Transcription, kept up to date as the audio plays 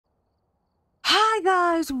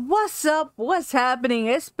Guys, what's up? What's happening?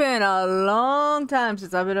 It's been a long time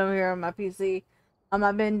since I've been over here on my PC.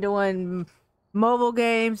 I've been doing mobile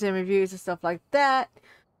games and reviews and stuff like that.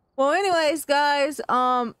 Well, anyways, guys,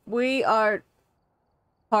 we are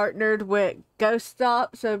partnered with Ghost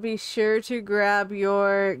Stop, so be sure to grab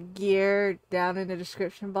your gear down in the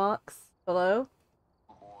description box below.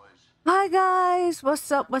 Hi guys,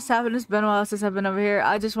 what's up? What's happening? It's been a while since I've been over here.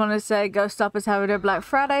 I just want to say Ghost Stop is having their Black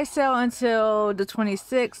Friday sale until the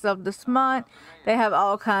 26th of this month. They have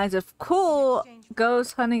all kinds of cool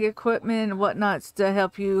ghost hunting equipment and whatnots to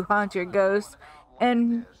help you hunt your ghosts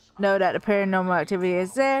and know that the paranormal activity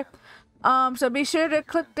is there. So be sure to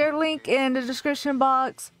click their link in the description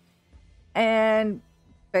box and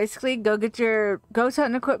basically go get your ghost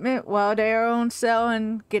hunting equipment while they're on sale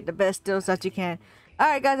and get the best deals that you can.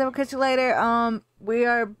 Alright guys, I will catch you later.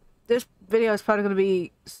 This video is probably going to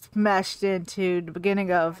be smashed into the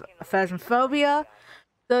beginning of phasmophobia.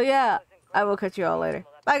 So yeah, I will catch you all later.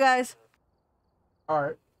 Bye guys.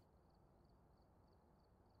 Alright.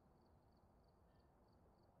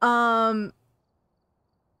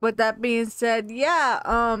 With that being said, yeah,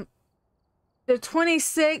 the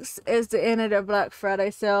 26th is the end of the Black Friday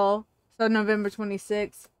sale. So November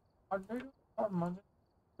 26th.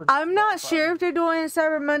 I'm not sure if they're doing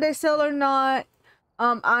Cyber Monday sale or not.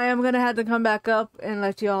 I am gonna have to come back up and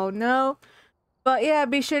let you all know. But yeah,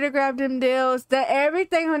 be sure to grab them deals.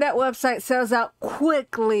 Everything on that website sells out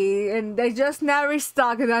quickly, and they just now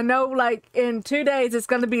restocking. I know, like in 2 days, it's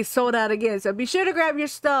gonna be sold out again. So be sure to grab your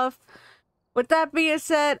stuff. With that being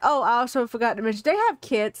said, oh, I also forgot to mention they have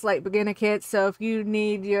kits, like beginner kits. So if you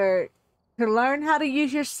need to learn how to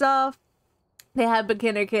use your stuff, they have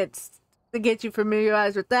beginner kits to get you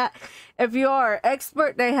familiarized with that. If you are an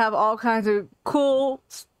expert, they have all kinds of cool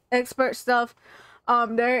expert stuff.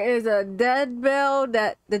 There is a dead bell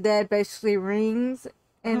that the dead basically rings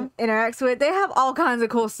and interacts with. They have all kinds of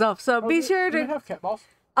cool stuff. So be sure to. Do they have cat balls?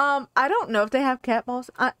 I don't know if they have cat balls.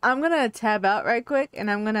 I'm gonna tab out right quick and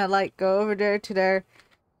I'm gonna like go over there to their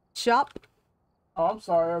shop. Oh, I'm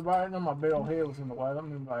sorry, everybody. I know my big old head was in the way. Let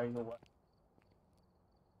me invite you away.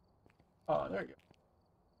 Oh, there you go.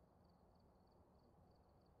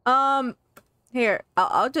 Here,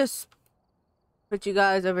 I'll just put you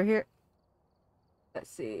guys over here. Let's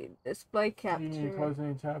see, display capture. You need to close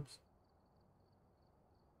any tabs?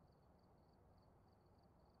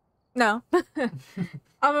 No.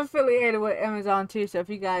 I'm affiliated with Amazon too, so if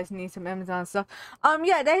you guys need some Amazon stuff.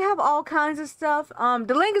 Yeah, they have all kinds of stuff.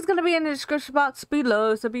 The link is gonna be in the description box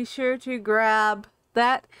below, so be sure to grab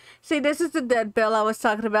that. See, this is the dead bell I was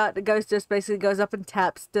talking about. The ghost just basically goes up and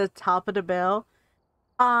taps the top of the bell.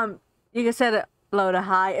 You can set it low to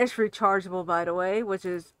high. It's rechargeable, by the way, which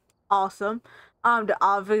is awesome. The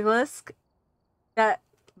obelisk that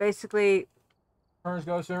basically Turns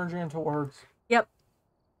ghost energy into words. Yep.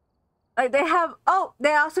 Like they have. Oh,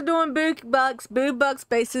 they also doing boo bucks. Boo bucks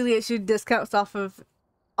basically gets you discounts off of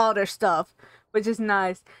all their stuff, which is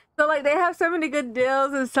nice. So like they have so many good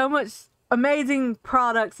deals and so much amazing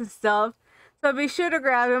products and stuff. So be sure to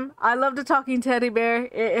grab them. I love the talking teddy bear.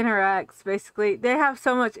 It interacts, basically. They have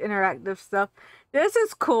so much interactive stuff. This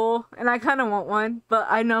is cool, and I kind of want one, but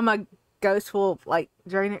I know my ghost will, like,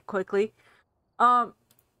 drain it quickly.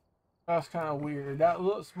 That's kind of weird. That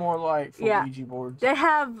looks more like for Ouija boards. They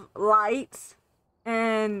have lights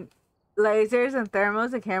and lasers and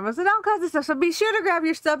thermals and cameras and all kinds of stuff. So be sure to grab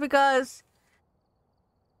your stuff because,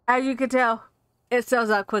 as you can tell, it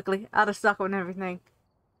sells out quickly. Out of stock on everything.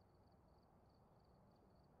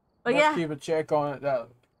 But Let's yeah, keep a check on it,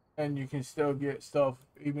 and you can still get stuff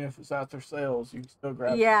even if it's out their sales. You can still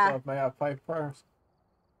grab stuff. May I pay price?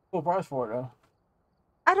 Full price for it though.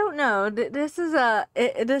 I don't know. This is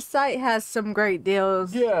this site has some great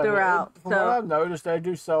deals throughout. From what I've noticed, they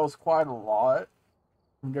do sell quite a lot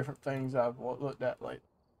from different things I've looked at lately.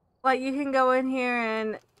 Like you can go in here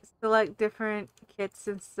and select different kits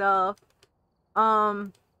and stuff.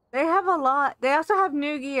 They have a lot. They also have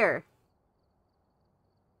new gear,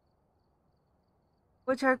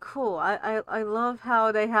 which are cool. I love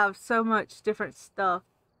how they have so much different stuff.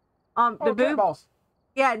 The cat balls.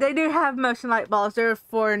 Yeah, they do have motion light balls. They're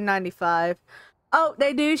 $4.95. Oh,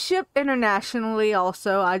 they do ship internationally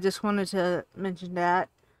also. I just wanted to mention that.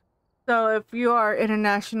 So if you are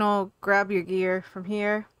international, grab your gear from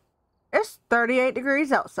here. It's 38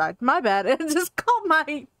 degrees outside. My bad. It just caught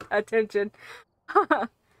my attention. Yeah.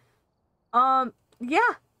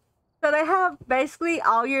 So they have basically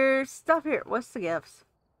all your stuff here. What's the gifts?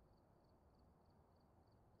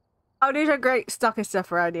 Oh, these are great stocking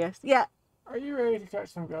stuffer ideas. Yeah. Are you ready to catch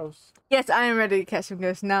some ghosts? Yes, I am ready to catch some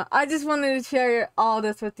ghosts now. I just wanted to share all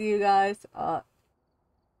this with you guys.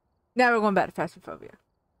 Now we're going back to phasmophobia.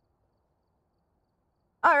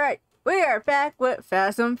 Alright, we are back with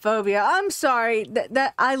phasmophobia. I'm sorry,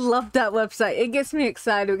 that I love that website. It gets me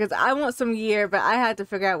excited because I want some gear, but I had to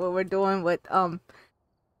figure out what we're doing with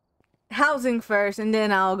housing first, and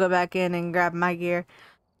then I'll go back in and grab my gear.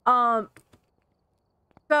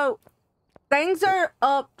 So things are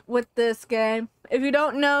up with this game. If you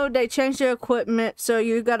don't know, they changed the equipment, so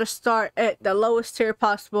you gotta start at the lowest tier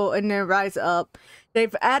possible and then rise up.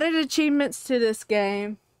 They've added achievements to this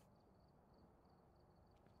game.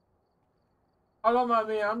 I don't mind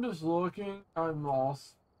me, I'm just looking. I'm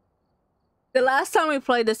lost. The last time we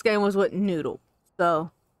played this game was with Noodle,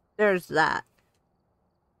 so there's that.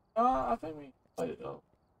 I think we played it though.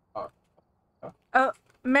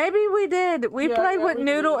 Maybe we did. We played with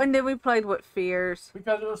Noodle and then we played with Fears.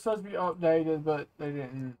 Because it was supposed to be updated, but they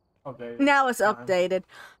didn't update it. Now it's updated.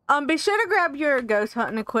 Be sure to grab your ghost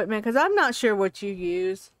hunting equipment because I'm not sure what you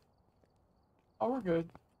use. Oh, we're good.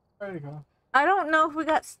 Ready to go. I don't know if we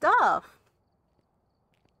got stuff.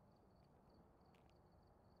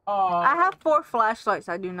 I have 4 flashlights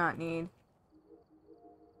I do not need.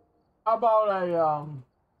 How about a,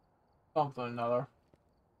 something or another?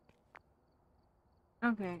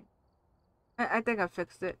 Okay. I think I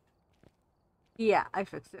fixed it. Yeah, I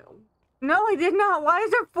fixed it. No, I did not. Why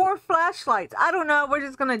is there 4 flashlights? I don't know. We're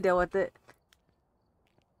just gonna deal with it.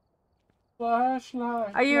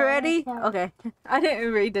 Flashlight. Are you ready? Okay. I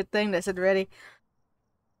didn't read the thing that said ready.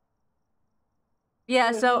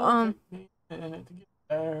 Yeah, so,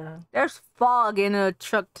 there's fog in a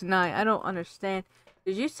truck tonight. I don't understand.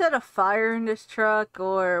 Did you set a fire in this truck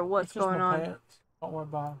or what's going on? Pants. Don't worry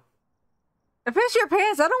about it. If it's your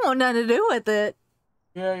pants, I don't want nothing to do with it.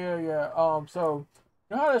 Yeah. So,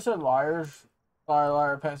 you know how they said liars?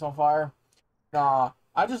 Liar, pants on fire? Nah,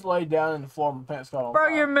 I just laid down in the floor and my pants got on fire.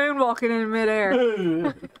 Bro, you're moonwalking in midair.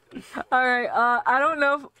 Alright, I don't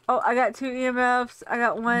know if... Oh, I got 2 EMFs. I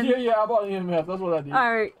got 1. Yeah, I bought the EMF. That's what I did.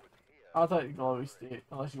 Alright. I'll take the glowy stick,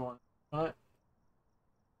 unless you want it.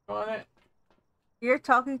 Want it? You're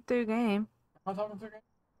talking through game. Am I talking through game?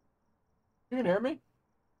 You can hear me?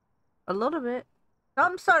 A little bit.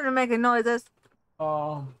 I'm starting to make noises.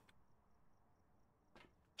 Can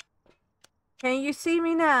you see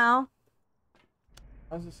me now?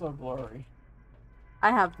 Why is it so blurry?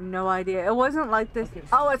 I have no idea. It wasn't like this.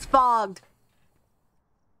 Oh, it's fogged.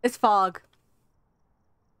 It's fog.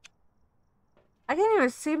 I can't even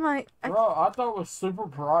see my... Bro, I thought it was super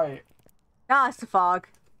bright. Nah, it's the fog.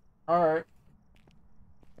 Alright.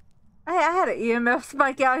 Hey, I had an EMF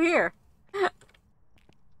spike out here.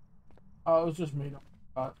 Oh, it was just me.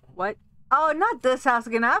 What? Oh, not this house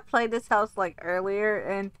again. I played this house like earlier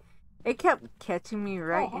and it kept catching me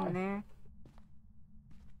right in there.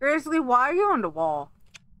 Grizzly, why are you on the wall?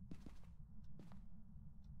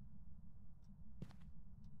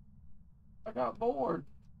 I got bored.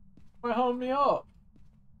 Why hung me up?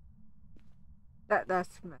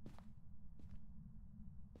 That's...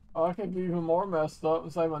 Oh, I can be even more messed up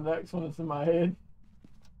and say my next one is in my head.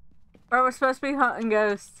 Or we're supposed to be hunting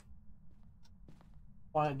ghosts.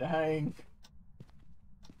 Wanted to hang.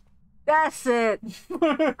 That's it.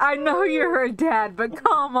 I know you're a dad, but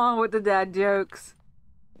come on with the dad jokes.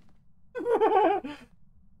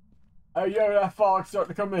 Oh, yo, that fog's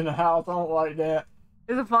starting to come in the house. I don't like that.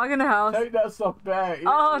 Is the fog in the house? Take that stuff back.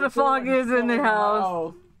 Oh, the fog is in the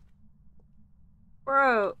house.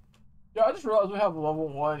 Bro. Yeah, I just realized we have level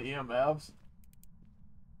 1 EMFs.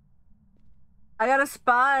 I got a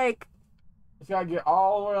spike. It's gotta get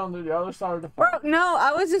all the way on the other side of the fog. Bro, no,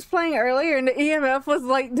 I was just playing earlier and the EMF was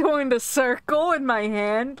like doing the circle in my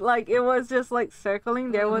hand. Like, it was just like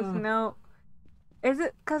circling. There was no... Is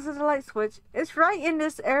it because of the light switch? It's right in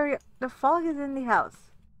this area. The fog is in the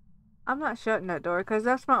house. I'm not shutting that door because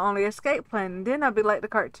that's my only escape plan. And then I'll be like the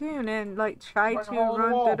cartoon and like try to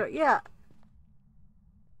run through the... Yeah.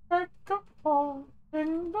 Pick up fall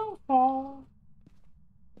in the fall.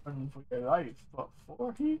 Run for your life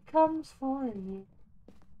before he comes for you.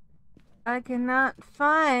 I cannot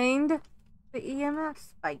find the EMF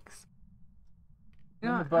spikes.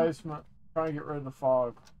 In the basement, trying to get rid of the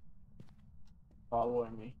fog.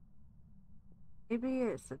 Following me. Maybe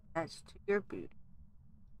it's attached to your booty.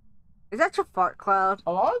 Is that your fart cloud?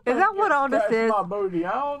 Is that what all this is? My booty.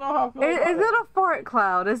 I don't know how I feel Is it a fart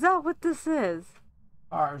cloud? Is that what this is?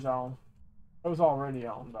 Fire's on. It was already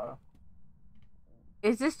on though.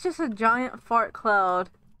 Is this just a giant fart cloud?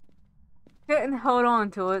 Couldn't hold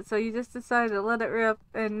on to it, so you just decided to let it rip,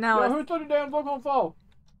 and now who threw the damn book on the phone?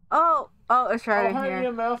 Oh, it's right in here. Hey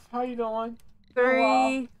EMF, how you doing?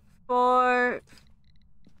 3, 4.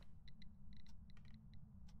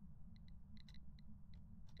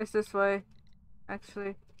 It's this way,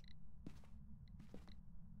 actually.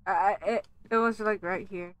 It was like right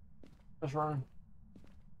here. Let's run.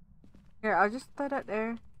 Here, I'll just throw that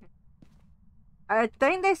there. I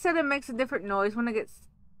think they said it makes a different noise when it gets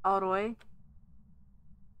all the way.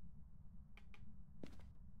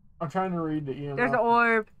 I'm trying to read the EMF. There's an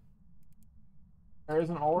orb. There is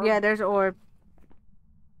an orb? Yeah, there's an orb.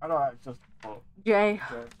 How do I just... Oh. J.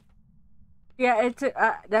 Okay. Yeah, it's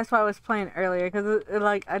that's why I was playing earlier, because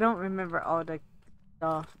like I don't remember all the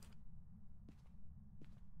stuff.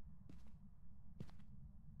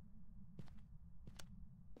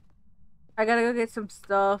 I gotta go get some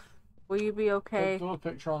stuff. Will you be okay? There's a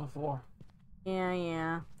picture on the floor. Yeah,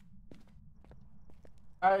 yeah.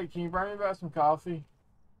 Hey, can you bring me back some coffee?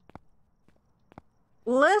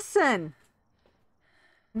 Listen!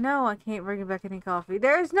 No, I can't bring you back any coffee.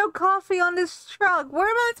 There is no coffee on this truck. Where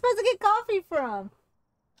am I supposed to get coffee from?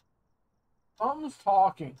 Someone's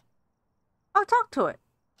talking. I'll talk to it.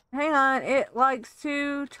 Hang on. It likes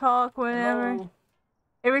to talk whenever. Hello?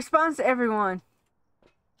 It responds to everyone.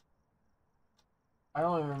 I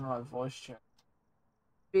don't even remember my voice chat.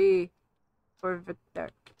 B for Victor.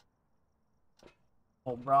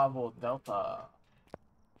 Oh, Bravo, Delta.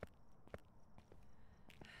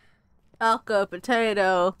 Alka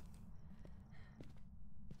potato.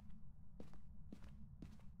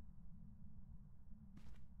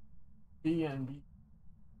 B and B.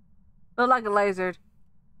 Look like a laser.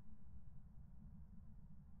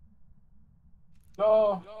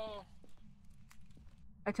 Go.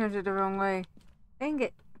 I turned it the wrong way. Dang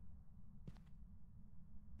it.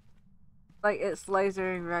 Like it's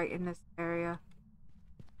lasering right in this area.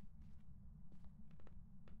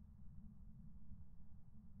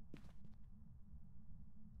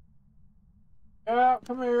 Yeah,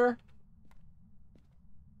 come here.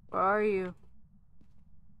 Where are you?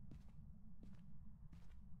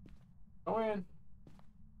 Go in.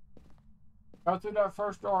 Go through that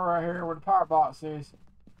first door right here where the power box is.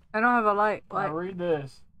 I don't have a light. Now read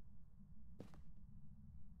this.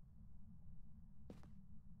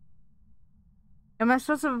 Am I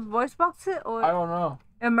supposed to voice box it or? I don't know.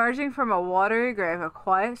 Emerging from a watery grave, a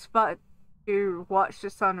quiet spot to watch the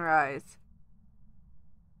sunrise.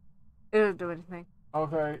 It doesn't do anything.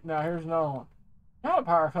 Okay, now here's another one. You know how a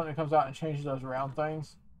power company comes out and changes those round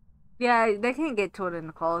things? Yeah, they can't get to it in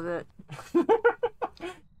the closet.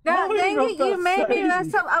 No, No, dang it, you made me mess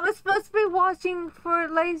safe. up. I was supposed to be watching for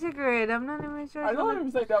laser grid. I'm not even sure. I don't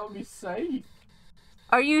even think that would be safe.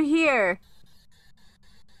 Are you here?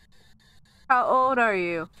 How old are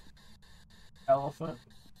you? Elephant.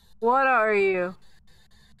 What are you?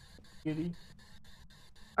 Kitty.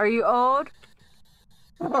 Are you old?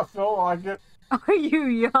 I feel like it. Are you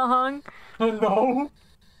young? No.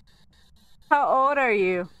 How old are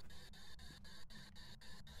you?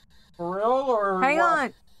 For real or Hang what?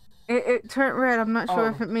 on. It turned red. I'm not sure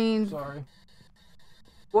if it means. Sorry.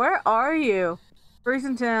 Where are you?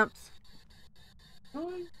 Freezing temps.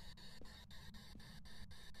 Really?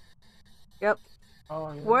 Yep.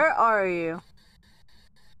 Oh, yeah. Where are you?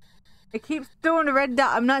 It keeps doing the red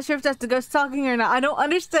dot. I'm not sure if that's the ghost talking or not. I don't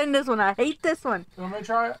understand this one. I hate this one. You want me to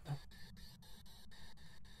try it?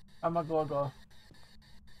 I'm a glow.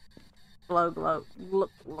 Glow, glow.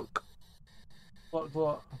 Look, look.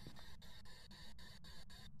 Look.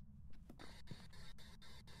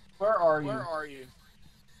 Where are you?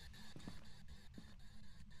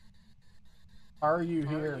 Are you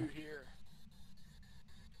here?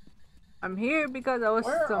 I'm here because I was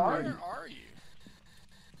somewhere. Where are you?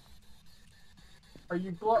 Are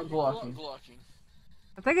you glucking?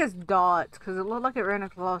 I think it's dots because it looked like it ran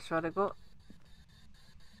across. Try to go.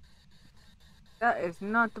 That is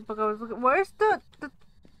not the book I was looking. Where's the?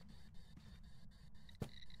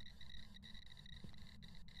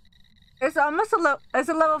 It's almost a level. It's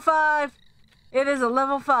a level 5. It is a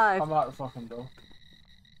level 5. I'm out the fucking door.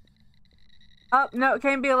 Oh no, it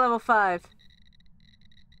can't be a level 5.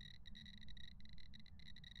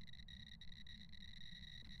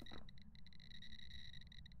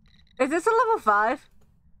 Is this a level 5?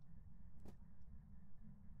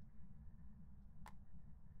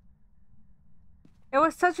 It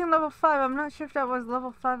was touching level 5. I'm not sure if that was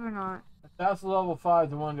level 5 or not. If that's level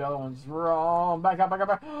 5, then one of the other one's wrong. Back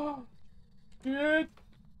up. Shit.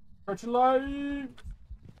 Catch your life.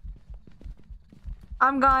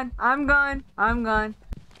 I'm gone.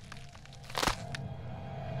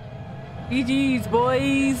 GG's,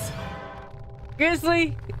 boys.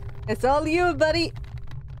 Grizzly, it's all you, buddy.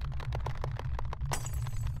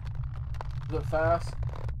 Is it fast?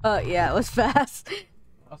 Yeah, it was fast.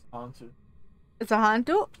 That's on too. It's a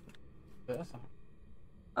Hantu? Yeah, that's on.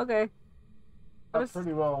 Okay. I'm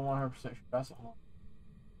pretty well on 100% sure that's a haunt.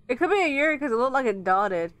 It could be a Yuri because it looked like it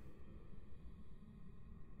dotted.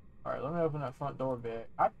 Alright, let me open that front door bit.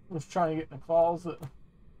 I was trying to get in the closet.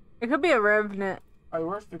 It could be a Revenant. Alright,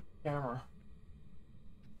 where's the camera?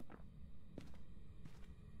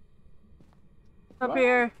 Up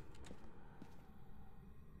here.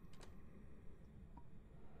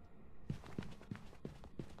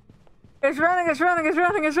 It's running, it's running, it's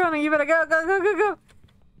running, it's running. You better go, go, go, go, go.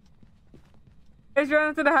 It's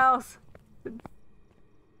running to the house.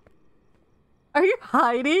 Are you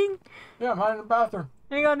hiding? Yeah, I'm hiding in the bathroom.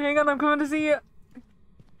 Hang on, I'm coming to see you.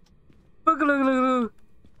 Boogaloo.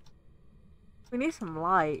 We need some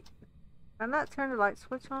light. Can I not turn the light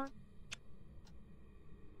switch on?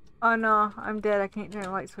 Oh no, I'm dead. I can't turn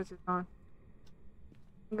the light switches on.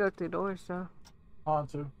 I can go through doors though. On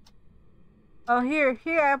to. Oh, here,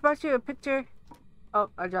 I brought you a picture. Oh,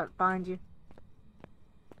 I dropped behind you.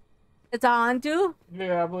 It's a Hantu?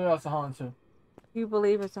 Yeah, I believe that's a Hantu. You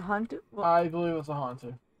believe it's a Hantu? Well, I believe it's a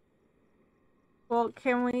Hantu. well,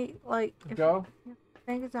 can we, like... Go? I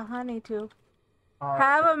think it's a Honeydew. Right.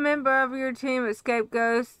 Have a member of your team escape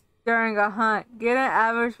ghosts during a hunt. Get an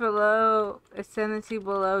average below, ascendancy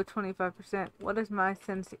below 25%. What is my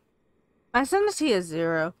ascendancy? My ascendancy is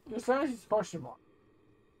 0. Your ascendancy is question mark.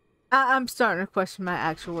 I'm starting to question my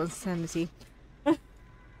actual ascendancy.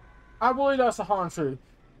 I believe that's a Hantu.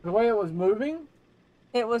 The way it was moving?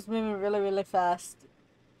 It was moving really, really fast.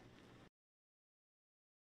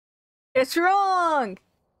 It's wrong!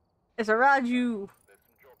 It's a Raju.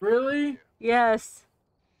 Really? Yes.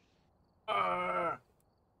 I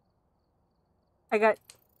got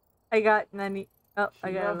 90. Oh,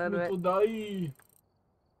 I got a little bit. Die.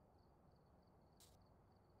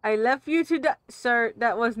 I left you to die. Sir,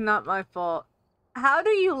 that was not my fault. How do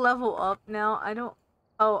you level up now? I don't...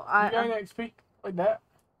 Oh, You gain XP like that.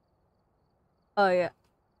 Oh, yeah.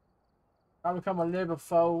 I become a level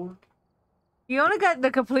 4. You only got to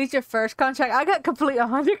complete your first contract. I got complete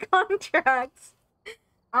 100 contracts.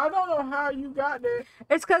 I don't know how you got there.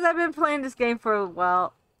 It's because I've been playing this game for a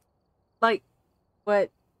while. Like, what?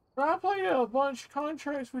 I played a bunch of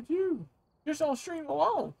contracts with you. Just on stream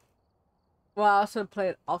alone. Well, I also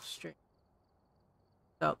played off stream.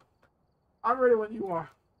 So. I'm ready when you are.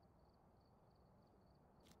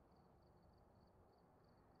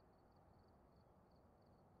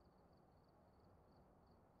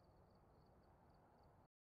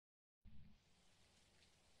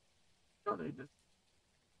 Don't need this.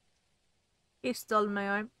 He stole my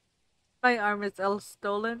arm. My arm is all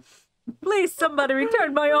stolen. Please, somebody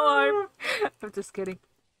return my arm. I'm just kidding.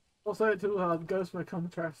 I'll say it too loud. Ghost may come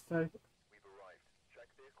trash today.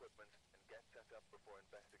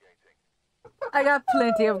 I got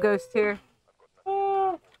plenty of ghosts here.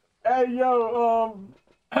 Hey, yo,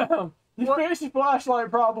 you finished the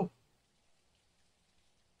flashlight problem.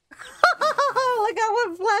 I got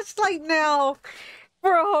one flashlight now.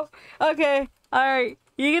 Bro. Okay. Alright.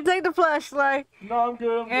 You can take the flashlight. No, I'm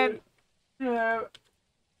good. I'm good. Yeah.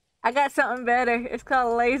 I got something better. It's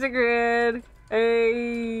called laser grid.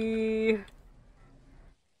 Hey. I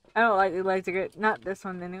don't like the laser grid. Not this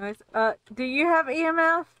one anyways. Do you have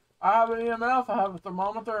EMF? I have an EMF, I have a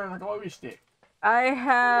thermometer, and a glowy stick. I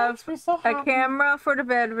have a camera for the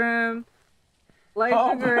bedroom,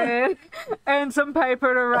 laser grid, and some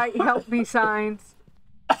paper to write help me signs.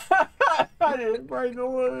 I didn't break the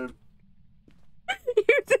loop.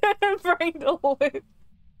 You didn't break the loop.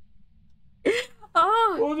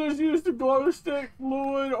 Oh. We'll just use the glow stick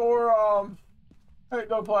fluid or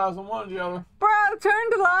ectoplasm, one or the other. Bro, turn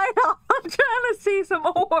the light on. I'm trying to see some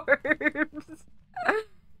orbs.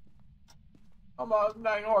 I'm out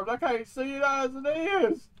dang orbs. I can't see it as it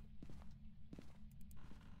is.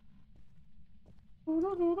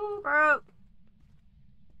 Bro,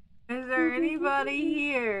 is there anybody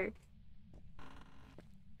here?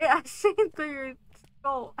 Yeah, I seen through your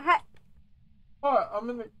skull. Hey. What? I'm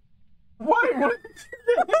in the... Wait, what?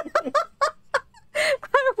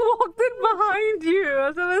 I walked in behind you. I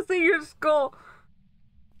was gonna see your skull.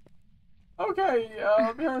 Okay,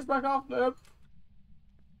 camera's back off there.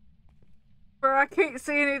 Bro, I can't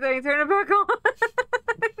see anything. Turn it back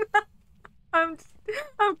on.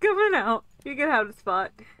 I'm coming out. You can have the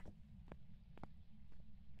spot.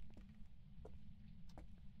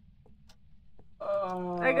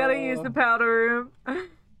 I gotta use the powder room.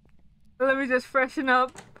 Let me just freshen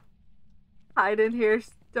up. Hide in here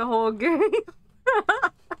the whole game.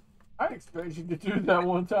 I expect you to do that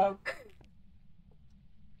one time.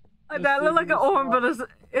 That looked like an orb, but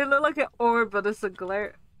it looked like an orb, but it's a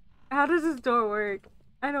glare. How does this door work?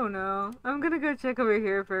 I don't know. I'm gonna go check over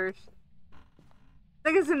here first. I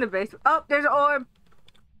think it's in the basement. Oh, there's an orb.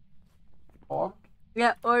 Orb?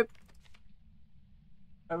 Yeah, orb.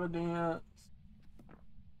 Evidence.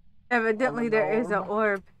 Evidently, there is an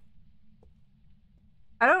orb.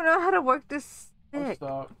 I don't know how to work this stick. I'm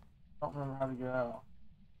stuck. I don't remember how to get out.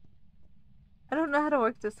 I don't know how to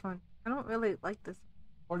work this one. I don't really like this.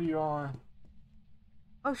 What are you on?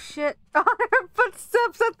 Oh shit. Oh, I heard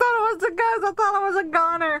footsteps. I thought it was a ghost. I thought it was a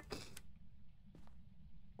goner.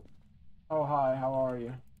 Oh, hi. How are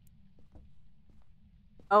you?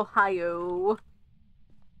 Ohio.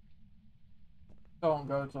 Don't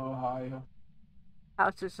go to Ohio.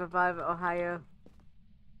 How to survive Ohio.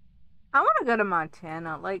 I want to go to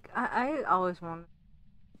Montana. Like, I always want.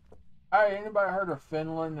 Hey, anybody heard of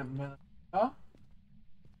Finland and Minnesota?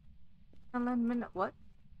 Finland, what?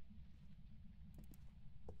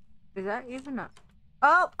 Is that even a...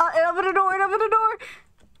 Oh, open the door, open the door!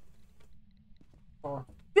 Or,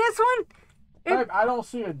 this one! babe, I don't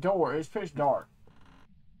see a door. It's pitch dark.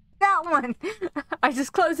 That one! I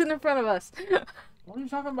just closed it in front of us. What are you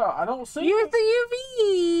talking about? I don't see Use it. the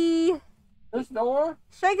UV! This door?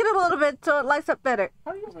 Shake it a little bit so it lights up better.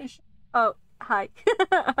 How do you mean? Oh, hi.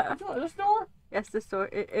 This door? Yes, this door.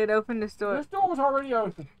 It opened this door. This door was already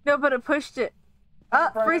open. No, but it pushed it.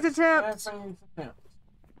 Freeze attempts.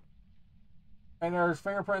 And there's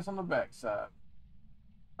fingerprints on the back side.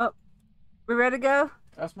 Oh, we ready to go?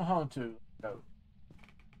 That's my home too. Go.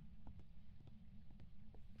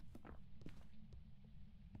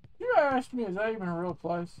 You asked me, is that even a real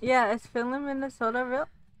place? Yeah, it's Finland, Minnesota, real.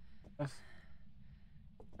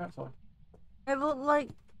 That's like. It looked like,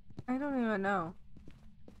 I don't even know.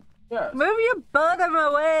 Yes. Move your butt out of my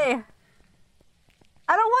way.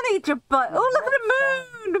 I don't want to eat your butt. Oh, look at the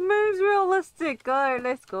moon. The moon's realistic. All right,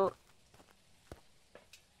 let's go.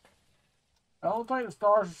 I don't think the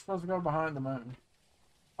stars are supposed to go behind the moon.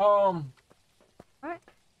 What?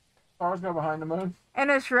 Stars go behind the moon.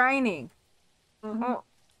 And it's raining. Mm-hmm. Oh,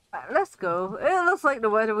 let's go. It looks like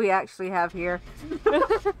the weather we actually have here.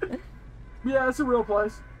 Yeah, it's a real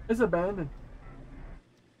place. It's abandoned.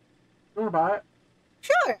 You want to buy it?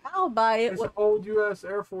 Sure, I'll buy it. It's an old U.S.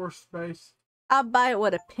 Air Force base. I'll buy it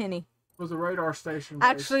with a penny. It was a radar station base.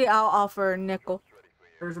 Actually, I'll offer a nickel.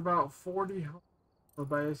 There's about 40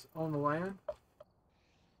 base on the land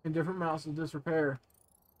in different amounts of disrepair.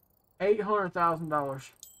 $800,000.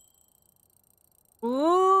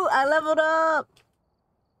 Ooh, I leveled up.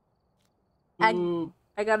 Ooh.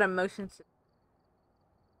 I got a motion sickness.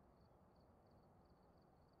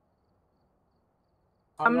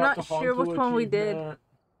 I'm not sure which one we did.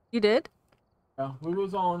 You did? Yeah, we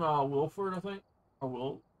was on Wilford, I think. Or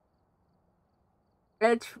Will.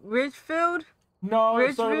 Ridgefield? No,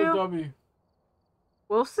 it's Ridgeville? W.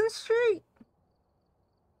 Wilson Street?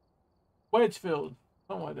 Wedgefield.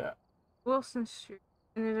 Something like that. Wilson Street.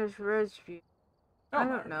 And then there's Ridgeview. I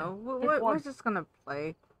don't know. We're just gonna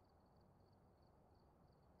play.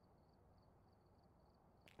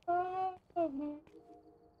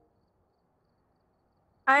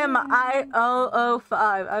 I am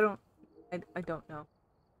I-005. I don't know.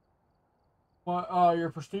 Well, your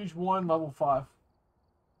prestige 1, level 5.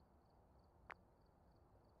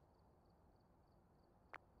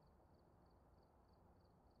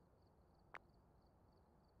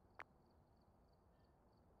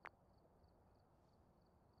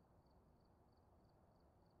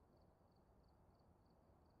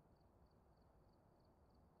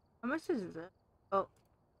 How much is it? Oh.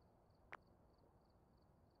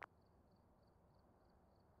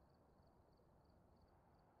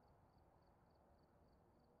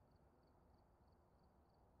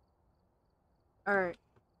 Alright.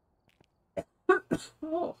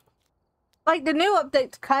 Oh. Like, the new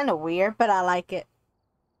update's kind of weird, but I like it.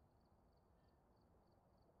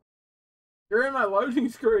 You're in my loading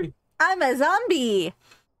screen. I'm a zombie!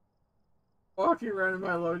 Walking around in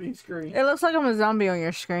my loading screen. It looks like I'm a zombie on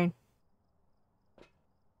your screen.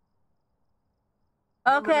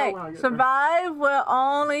 Okay, survive with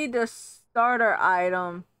only the starter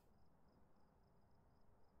item.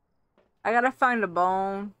 I gotta find a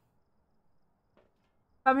bone.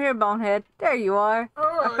 Come here, bonehead. There you are.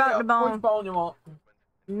 I found the bone. Which bone you want?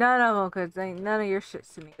 None of them, because none of your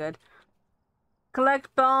shit's to me good.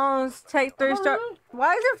 Collect bones, take 3 star.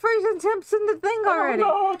 Why is it freezing temps in the thing already?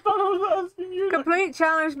 No, I thought I was asking you. Complete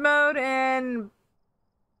challenge mode and.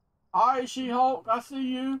 Alright, She-Hulk, I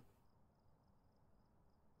see you.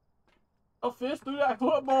 A fist through that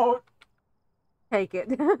clipboard. Take it.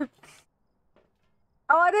 Oh,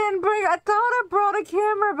 I didn't bring. I thought I brought a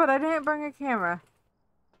camera, but I didn't bring a camera.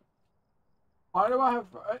 Why do I have?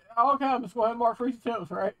 Okay, I'm just going to mark freeze temps,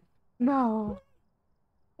 right? No.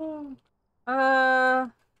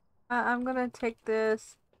 I'm gonna take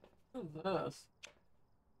this. What is this?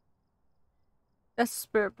 That's a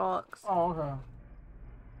spirit box. Oh, okay.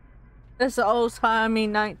 It's an old timey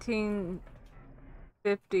 1950s.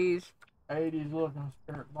 80s looking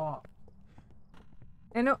spirit box.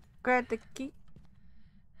 And no, grab the key.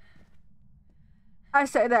 I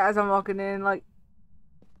say that as I'm walking in, like,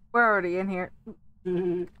 we're already in here.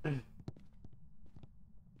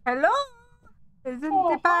 Hello? Isn't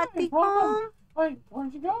the party home? Wait,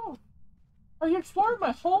 where'd you go? Are you exploring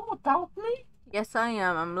my home without me? Yes, I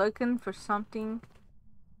am. I'm looking for something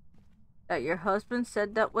that your husband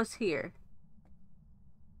said that was here.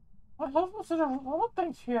 My husband said there were all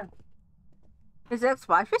things here. His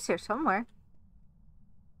ex-wife is here somewhere.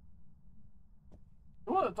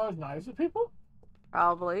 You want those nice people?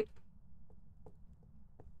 Probably.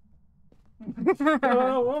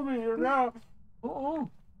 No, we'll be here now.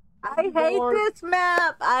 I hate this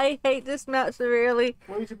map. I hate this map severely.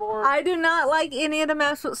 Ouija board. I do not like any of the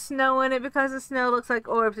maps with snow in it because the snow looks like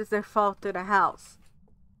orbs as they fall through the house.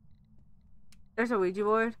 There's a Ouija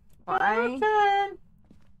board. Why?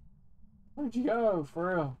 Where'd you go,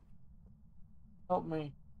 for real? Help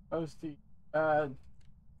me, Ghosty.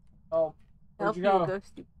 Help. Where'd you go?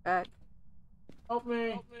 Ghosty bad. Help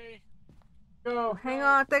me. Help me. Go. Hang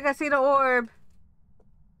on, I think I see the orb.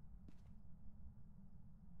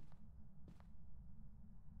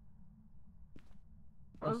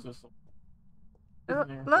 What's this?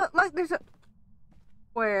 Look, there's a...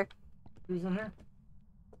 Where? Who's in here?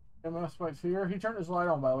 MS Spike's here. He turned his light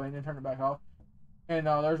on, by the way, and then turned it back off. And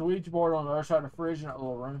there's a Ouija board on the other side of the fridge in that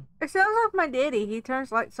little room. It sounds like my daddy. He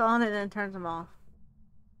turns lights on and then turns them off.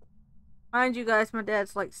 Mind you guys, my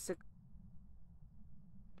dad's like 6.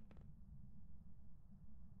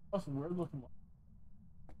 That's some weird looking.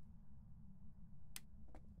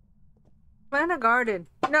 Plant a garden.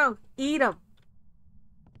 No, eat them.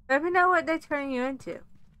 Let me know what they turn you into.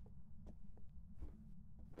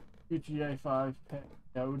 GTA 5 pet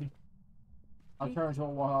coyote. I turn into a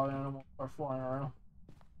wild animal or flying around.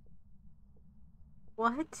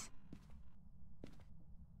 What?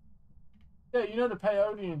 Yeah, you know the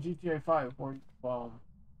peyote in GTA 5 where you, Oh,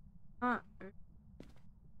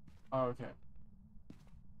 okay.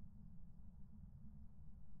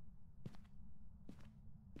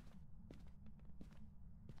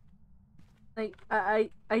 like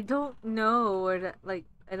I don't know where that, like,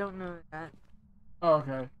 I don't know that. Oh,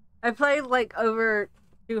 okay. I played like over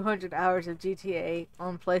 200 hours of GTA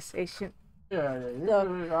on PlayStation.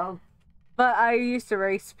 Yeah. But I used to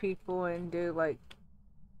race people and do like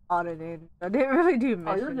auditing. I didn't really do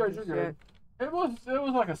missions. Oh, you're good. It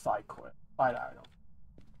was like a side quest, side item.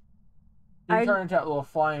 You turn into that little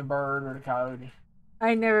flying bird or the coyote.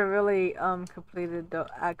 I never really completed the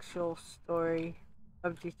actual story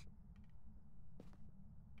of GTA.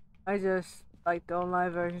 I just like the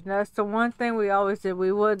online version. That's the one thing we always did.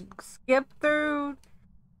 We would skip through,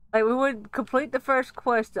 like, we would complete the first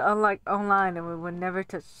quest to unlock online, and we would never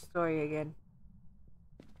touch the story again.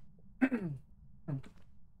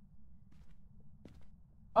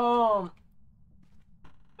 I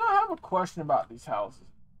have a question about these houses,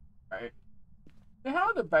 right? They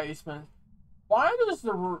have the basement. Why does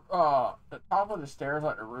the top of the stairs,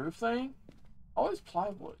 like the roof thing, always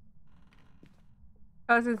plywood?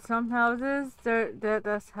 Because in some houses,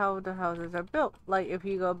 that's how the houses are built. Like, if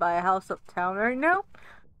you go buy a house uptown right now,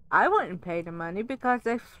 I wouldn't pay the money because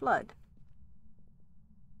they flood.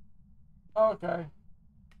 Okay.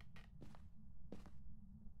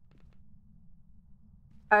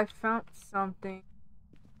 I found something.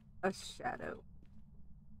 A shadow.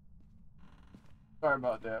 Sorry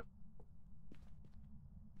about that.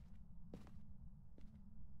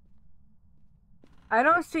 I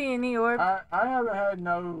don't see any orb. I haven't had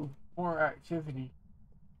no more activity.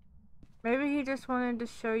 Maybe he just wanted to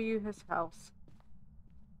show you his house.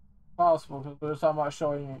 Possible, because we were talking about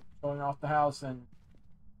showing off the house, and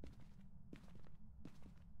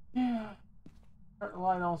yeah, turn the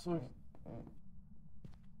light on so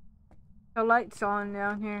The light's on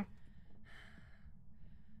down here.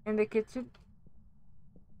 In the kitchen.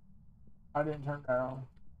 I didn't turn that on.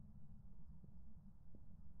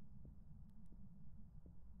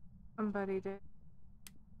 Somebody did.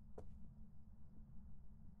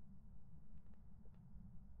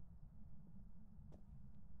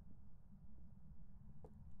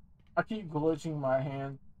 I keep glitching my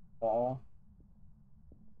hand wall.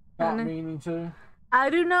 Not meaning to. I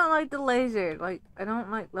do not like the laser. Like, I don't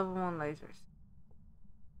like level 1 lasers.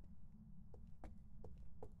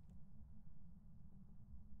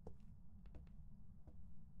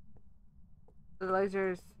 The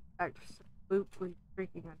lasers absolutely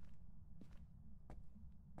freaking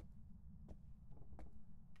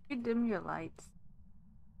You dim your lights.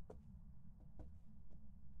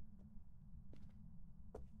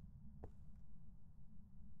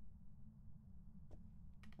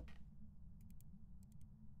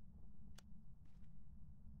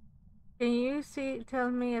 Can you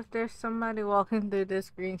tell me if there's somebody walking through this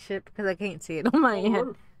green ship? Because I can't see it on my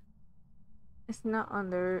end. It's not on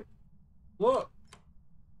the roof. Look,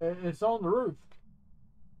 it's on the roof.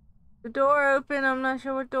 The door open, I'm not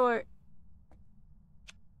sure what door.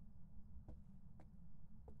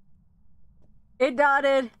 It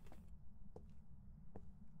dotted.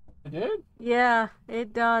 It did? Yeah,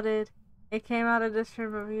 it dotted. It came out of this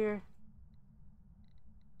room over here.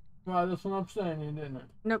 Well, this one I'm standing, didn't it?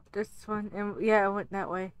 Nope, this one. And yeah, it went that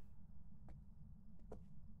way.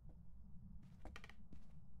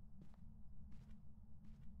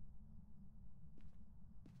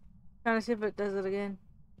 Trying to see if it does it again.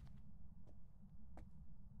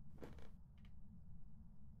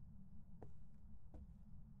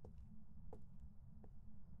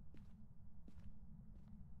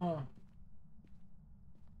 Huh.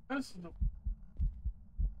 This is the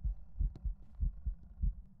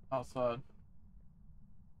outside.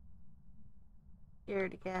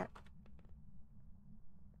 Scaredy cat.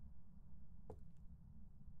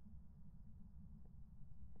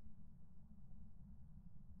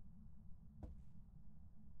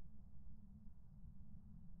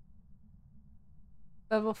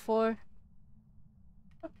 Level 4.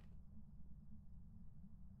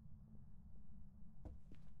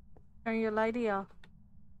 Turn your lighty off.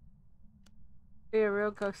 Be a real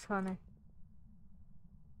ghost hunter.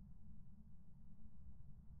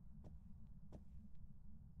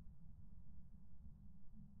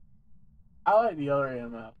 I like the other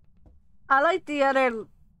EMF. I like the other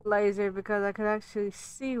laser because I could actually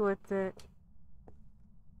see with it.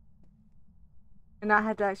 And I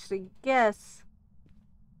had to actually guess.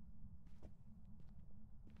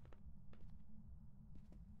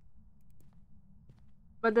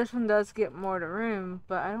 But this one does get more to room,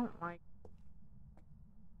 but I don't like it.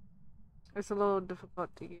 It's a little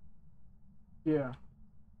difficult to use. Yeah.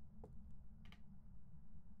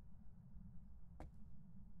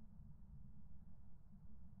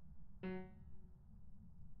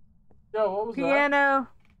 Yo, what was that? Piano.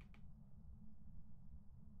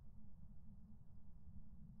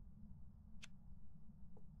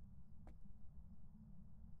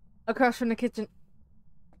 Across from the kitchen.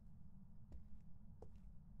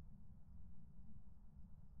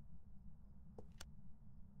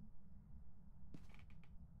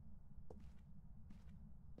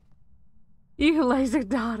 You laser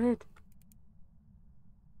dotted.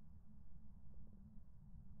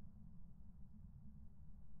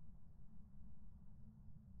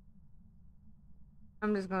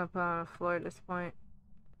 I'm just gonna put it on the floor at this point.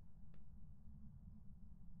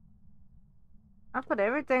 I put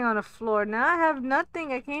everything on the floor. Now I have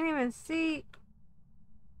nothing. I can't even see.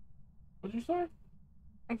 What'd you say?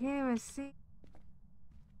 I can't even see.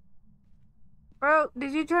 Bro,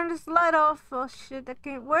 did you turn this light off? Oh shit, I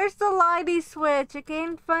can't. Where's the lighty switch? I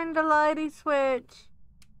can't find the lighty switch.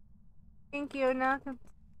 Thank you. Now I can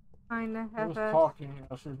find the I was FS. talking.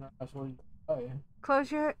 That's what you say.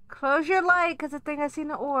 Close your light, cause I think I seen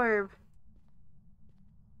the orb.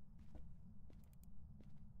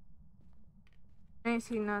 I ain't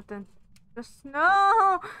see nothing. Just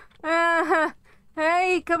no.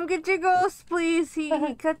 Hey, come get your ghost, please. He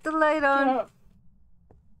cut the light on.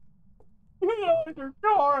 Get out of your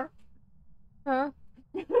car. Huh?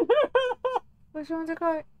 Which one's the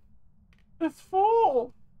car? It's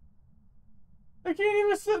full. They can't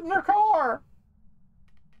even sit in their car.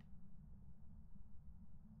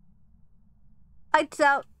 Lights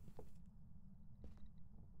out.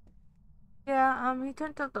 Yeah, he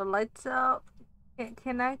turned out the lights out.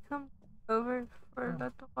 Can I come over for a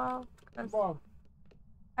little while?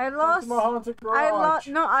 I lost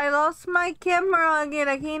my camera again.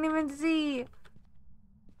 I can't even see.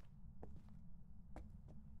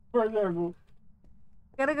 Right there, boo.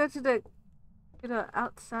 Gotta go to the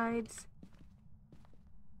outsides.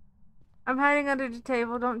 I'm hiding under the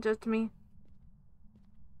table. Don't judge me.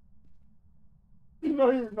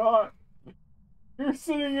 No, you're not. You're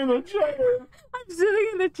sitting in a chair. I'm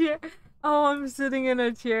sitting in a chair. Oh, I'm sitting in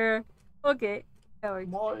a chair. Okay.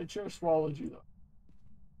 Well, the chair swallowed you, though.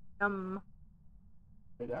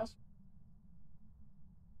 Hey, that's...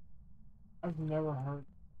 I've never heard...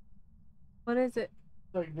 What is it?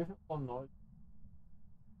 It's like different one noise.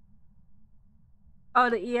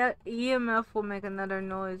 Oh, the EMF will make another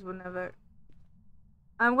noise whenever...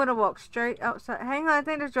 I'm gonna walk straight outside. Hang on, I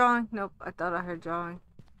think there's drawing. Nope, I thought I heard drawing.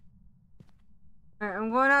 Alright,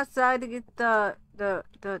 I'm going outside to get the the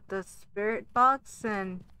spirit box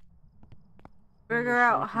and And figure the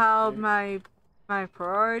out shaky how stick. my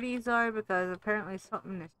priorities are, because apparently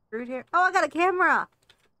something is screwed here. Oh, I got a camera.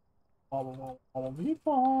 Blah, blah, blah.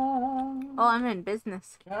 Oh, I'm in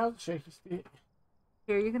business. Can I have the shaky stick?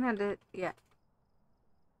 Here, you can have it. Yeah.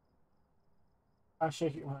 I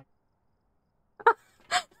shake it when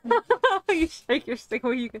You shake your stick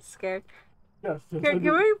when you get scared. yes, yes, I Can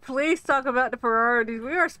do. we please talk about the priorities?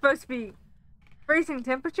 We are supposed to be freezing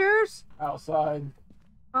temperatures. Outside.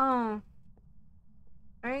 Oh.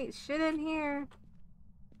 Ain't shit in here.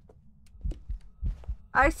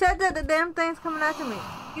 I said that the damn thing's coming after me.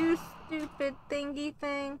 You stupid thingy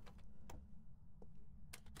thing.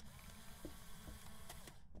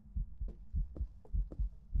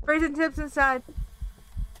 Freezing tips inside.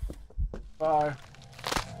 Bye.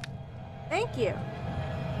 Thank you.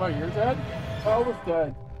 Wait, you're dead? I was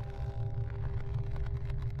dead.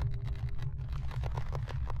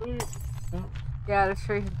 Please. Yeah, there's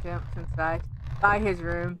freezing temps inside. By his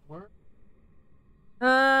room. Where?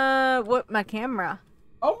 What, my camera?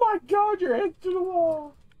 Oh my god, your head's to the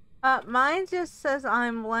wall. Mine just says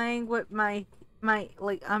I'm laying with my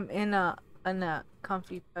like I'm in a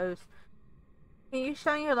comfy pose. Can you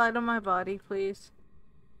shine your light on my body, please?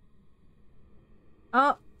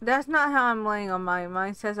 Oh, that's not how I'm laying on mine.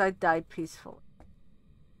 Mine says I died peacefully.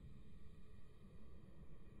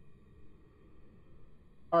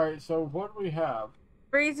 Alright, so what do we have?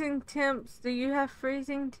 Freezing temps. Do you have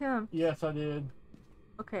freezing temps? Yes, I did.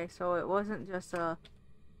 Okay, so it wasn't just a...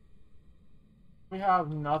 We have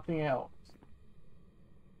nothing else.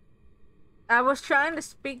 I was trying to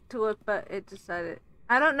speak to it, but it decided...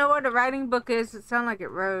 I don't know where the writing book is. It sounded like it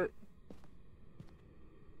wrote.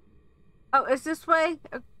 Oh, is this way?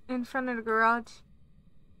 In front of the garage?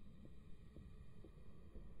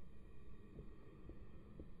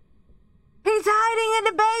 He's hiding in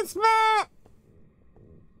the basement!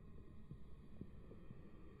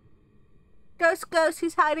 Ghost,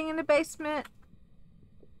 he's hiding in the basement.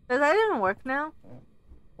 Does that even work now?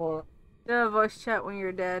 What? Do a voice chat when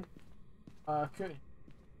you're dead. Okay.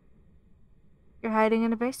 You're hiding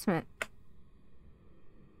in the basement.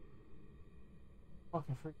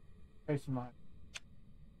 Fucking freak. Facing my.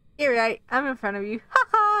 You're right. I'm in front of you.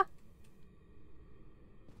 Haha!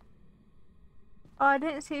 Oh, I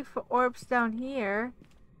didn't see for orbs down here.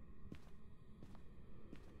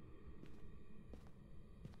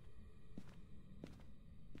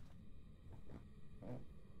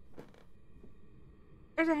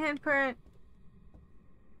 There's a handprint.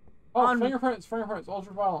 Oh, On... fingerprints,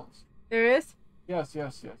 ultraviolence. There is? Yes,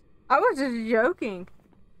 yes, yes. I was just joking.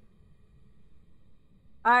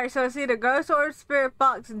 Alright, so it's either ghost orb, spirit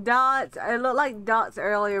box, dots. It looked like dots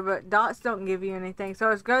earlier, but dots don't give you anything.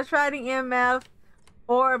 So it's ghost riding EMF,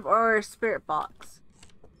 orb, or spirit box.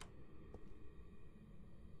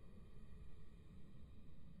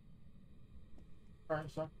 Alright,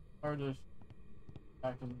 so or just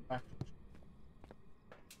back and back.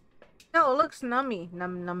 No, it looks nummy.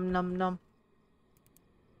 Num num num num.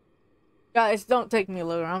 Guys, don't take me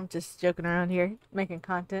lower. I'm just joking around here, making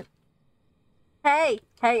content. Hey,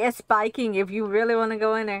 it's spiking if you really want to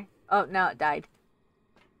go in there. Oh, no, it died.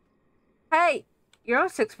 Hey, you're on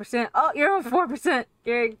 6%. Oh, you're on 4%.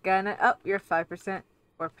 You're gonna... Oh, you're 5%.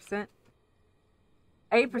 4%.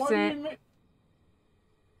 8%.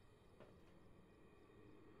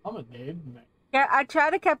 I'm a dead man. Yeah, I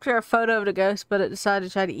tried to capture a photo of the ghost, but it decided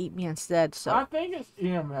to try to eat me instead, so... I think it's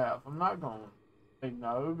EMF. I'm not going to say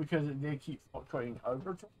no, because it did keep fluctuating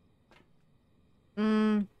over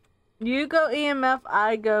time. You go EMF,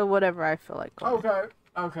 I go whatever I feel like going. Okay,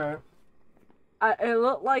 okay. It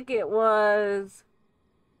looked like it was...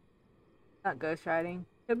 Not ghost riding.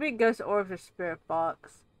 Could be ghost orbs or spirit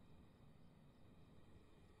box.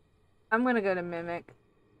 I'm gonna go to mimic.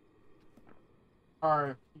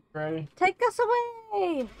 Alright, you ready? Take us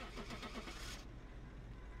away!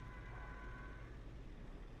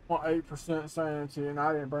 I want 8% sanity, and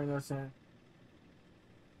I didn't bring this in.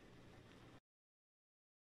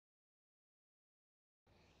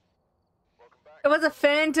 It was a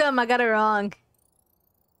phantom. I got it wrong.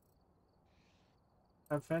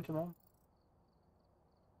 Have Phantom on?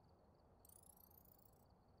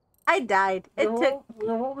 I died. It Then took...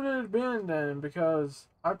 what would it have been then? Because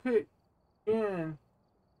I picked in.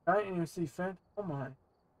 I didn't even see Phantom on mine.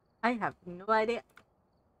 I have no idea.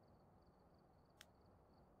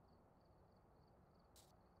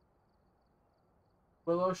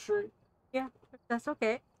 Willow Street? Yeah, that's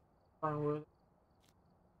okay. Fine with it.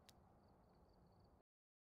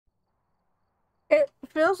 It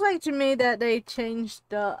feels like to me that they changed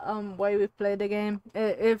the way we play the game.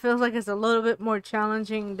 It feels like it's a little bit more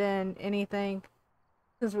challenging than anything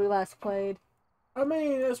since we last played. I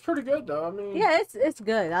mean, it's pretty good though. I mean, Yeah, it's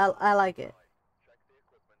good. I like it.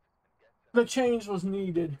 the change was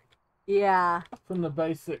needed Yeah, from the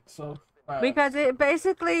basics of because it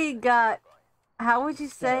basically got, how would you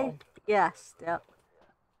say? Stale. Yes. Yep.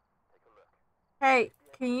 Hey,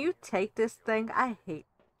 can you take this thing? I hate.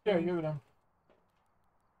 Yeah, give it them.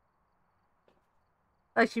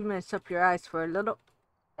 Let you mess up your eyes for a little.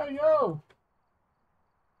 Hey yo,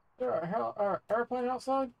 there a airplane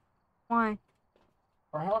outside Why?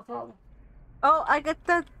 or a helicopter? Oh, I get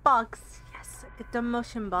the box. Yes, I get the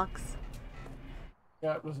motion box.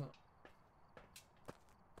 Yeah, it wasn't.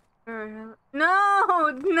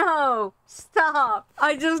 No, no, stop.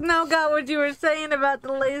 I just now got what you were saying about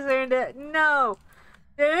the laser and it. No.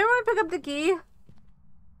 Did anyone pick up the key?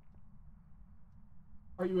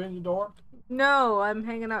 Are you in the door? No, I'm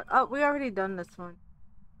hanging out. Oh, we already done this one.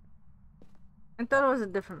 I thought it was a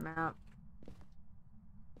different map.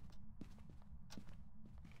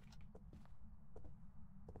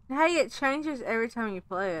 Hey, it changes every time you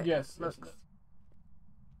play it. Yes. Looks.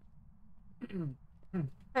 Yes.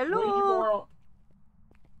 Hello.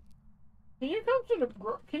 Can you come to the?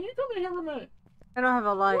 Can you come in here for a minute? I don't have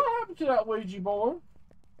a light. What happened to that Ouija board?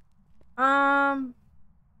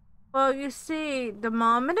 Well, you see, the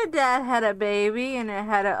mom and the dad had a baby, and it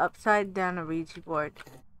had an upside down Ouija board.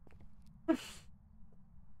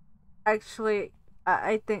 Actually,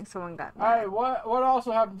 I think someone got mad. Hey, what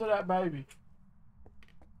also happened to that baby?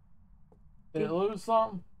 Did it lose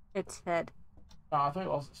something? Its head. No, I think it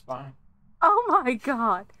lost its spine. Oh my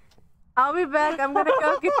god. I'll be back. I'm gonna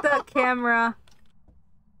go get the camera.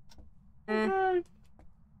 Okay.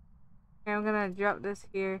 I'm gonna drop this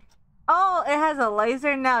here. Oh, it has a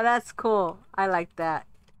laser now. That's cool. I like that.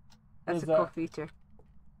 That's a cool feature.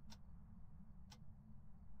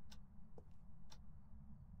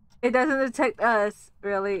 It doesn't detect us,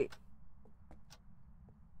 really.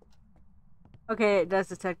 Okay, it does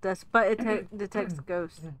detect us, but it detects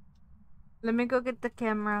ghosts. Let me go get the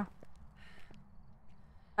camera.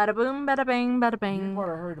 Bada boom, bada bang, bada bang. You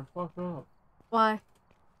better hurry the fuck up. Why?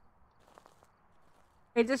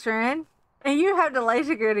 It just ran? And you have the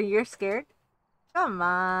laser grid and you're scared? Come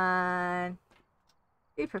on.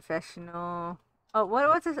 Be professional. Oh,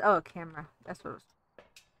 what's this? Oh, a camera. That's what it was.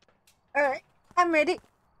 Alright, I'm ready.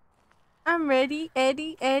 I'm ready,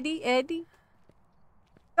 Eddie.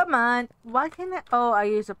 Come on. Why can't I? Oh, I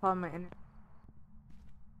used up all my energy.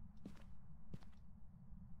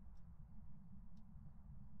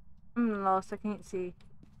 I'm lost. I can't see.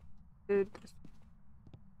 Dude.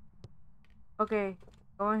 Okay.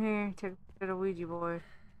 Go in here and take the Ouija board.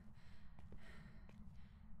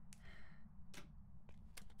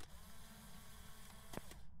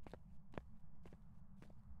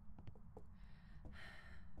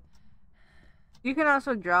 You can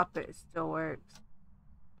also drop it. It still works.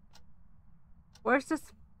 Where's this?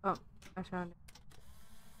 Oh, I found it.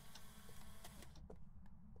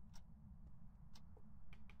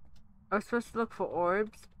 I was supposed to look for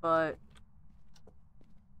orbs, but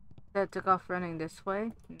that took off running this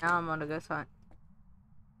way. Now I'm on a ghost hunt.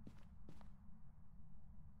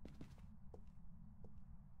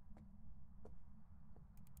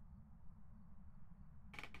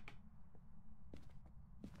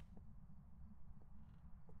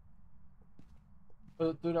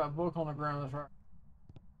 Through that book on the ground, that's right.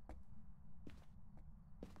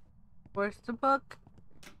 Where's the book?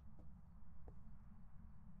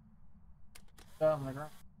 Down on the ground.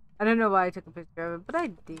 I don't know why I took a picture of it, but I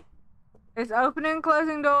did. It's opening and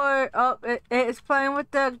closing door. Oh, it's playing with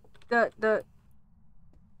the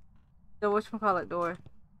whatchamacallit door.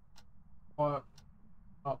 What?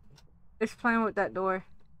 Oh, It's playing with that door.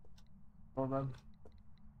 baby.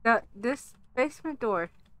 This basement door.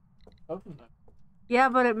 Open that. Yeah,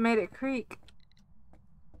 but it made it creak.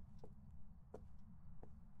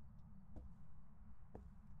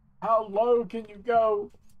 How low can you go?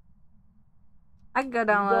 I can go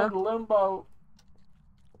down You're low. going to limbo.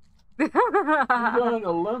 You're going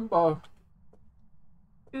to limbo.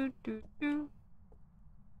 Do, do, do.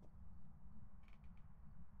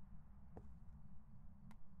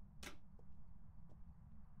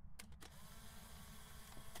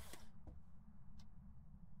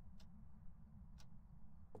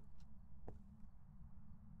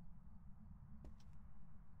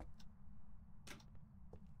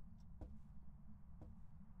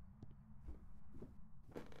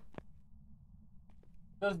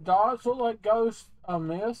 Does dots look like ghosts a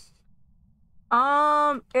mist?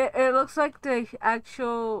 It looks like the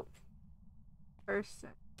actual person.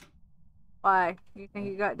 Why? You think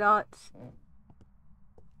you got dots?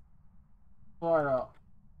 Right up.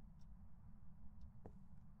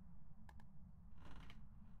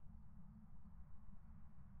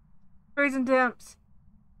 Freezing temps.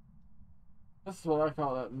 This is what I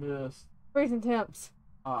call that mist. Freezing temps.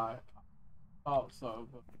 I thought so,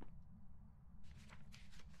 but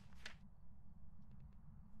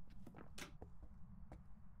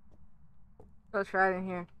Go try it in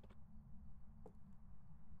here.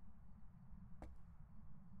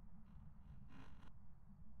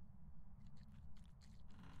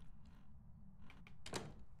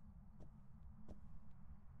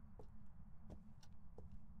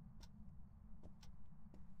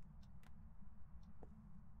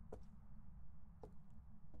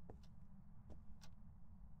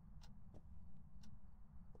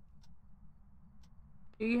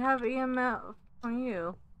 Do you have EMF on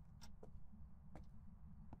you?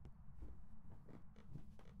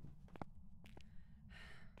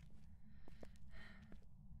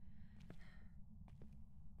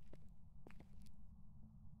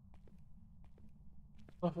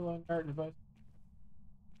 nothing like that device.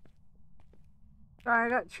 Sorry, I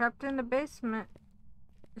got trapped in the basement.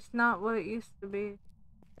 It's not what it used to be.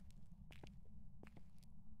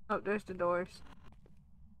 Oh, there's the doors.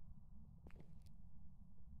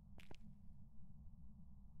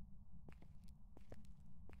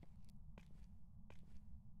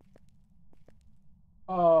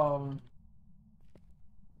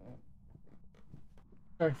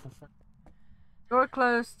 Very for Door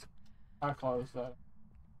closed. I closed that.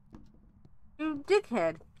 You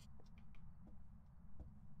dickhead.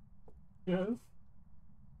 Yes.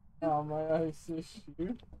 Oh, my ice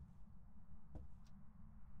issue.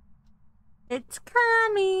 It's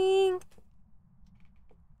coming.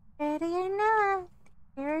 Ready or not,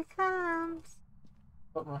 here it comes.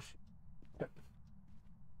 Put my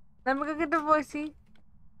Let me go get the voicey.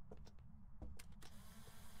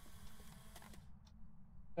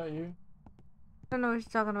 Is that you? I don't know what you're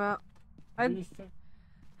talking about. You just think-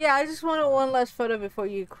 Yeah, I just wanted one last photo before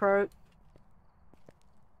you croak.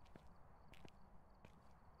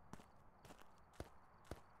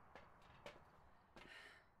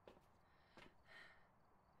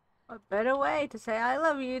 What better way to say I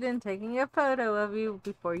love you than taking a photo of you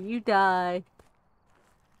before you die?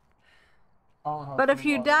 I don't know how But to if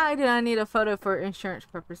you feel about die, then I need a photo for insurance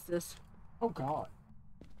purposes. it. Oh God.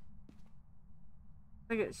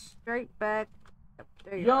 Take it straight back. Yep,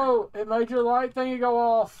 there you are. Yo, it made your light thingy go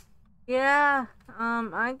off. Yeah,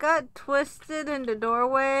 I got twisted in the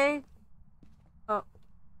doorway. Oh,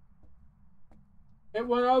 It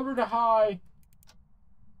went over to high.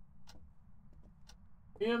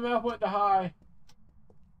 EMF went to high.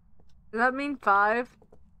 does that mean 5?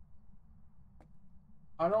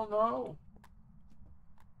 I don't know.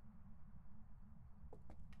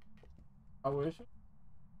 I wish.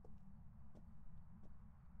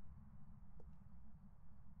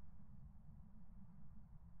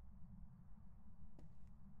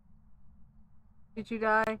 Did you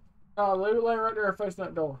die? No, leave it laying right there facing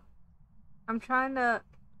that door. I'm trying to...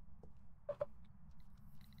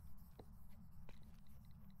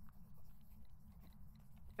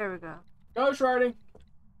 There we go. Ghost riding.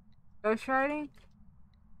 Ghost riding?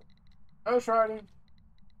 Ghost riding.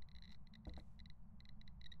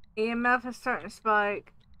 EMF is starting to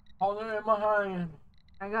spike. Holding it in my hand.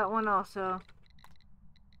 I got one also.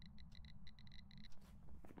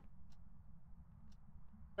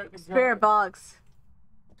 Spirit box.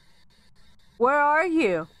 Where are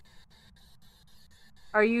you?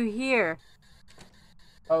 Are you here?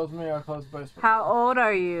 That was me. I closed the basement. How old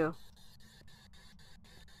are you?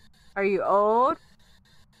 Are you old?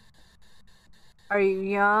 Are you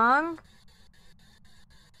young?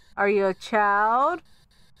 Are you a child?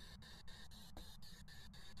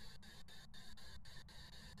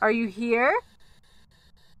 Are you here?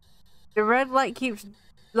 The red light keeps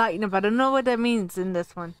lighting up. I don't know what that means in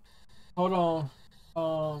this one. Hold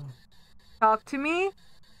on. Talk to me?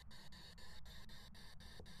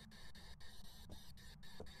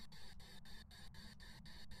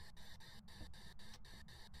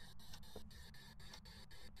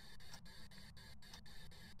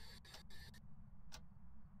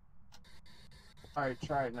 Alright,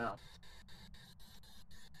 try it now.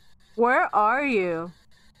 Where are you?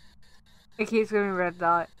 It keeps giving me red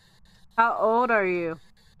dot. How old are you?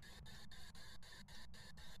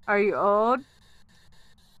 Are you old?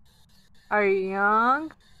 Are you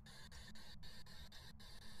young?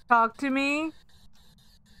 Talk to me?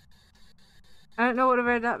 I don't know what a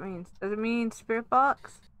red dot means. Does it mean spirit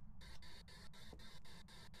box?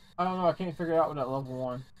 I don't know. I can't figure it out with that level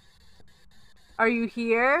 1. Are you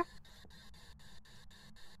here?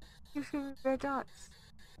 You see me red dots.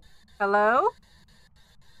 Hello?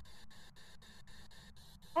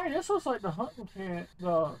 Hey, this looks like the hunting camp,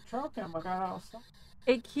 the trail camp I got outside.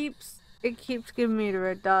 It keeps giving me the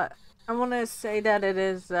red dot. I want to say that it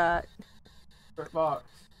is that. Brick box.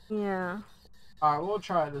 Yeah. Alright, we'll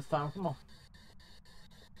try it this time. Come on.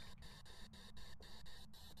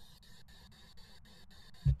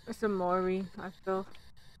 It's a Maury, I feel.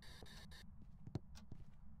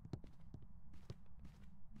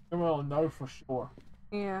 Then we'll know for sure.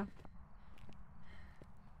 Yeah.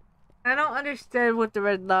 I don't understand what the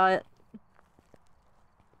red dot.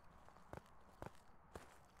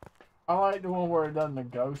 I like the one where it does the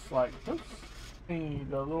ghost, like, oops, thingy,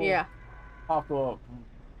 the little pop up.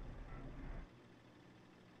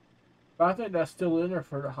 But I think that's still in there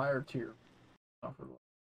for the higher tier. Not for the...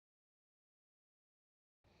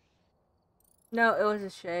 No, it was a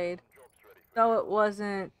shade. No, it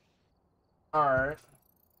wasn't. Alright.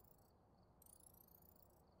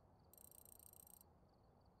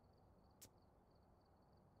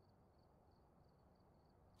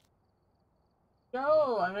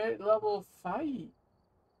 Yo, I made level 5.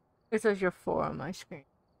 It says you're 4 on my screen.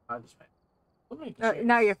 I just made. Let me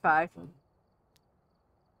Now you're 5.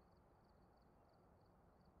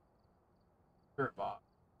 Spirit box.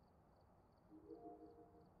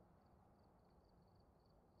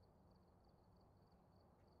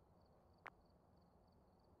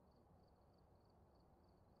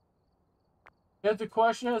 If the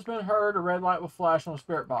question has been heard, a red light will flash on the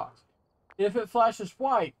spirit box. If it flashes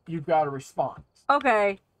white, you've got a response.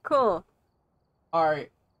 Okay, cool.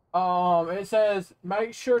 Alright. It says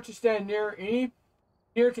make sure to stand near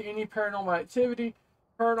to any paranormal activity,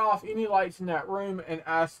 turn off any lights in that room, and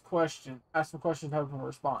ask some questions hoping for a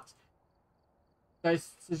response. They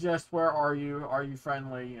suggest where are you? Are you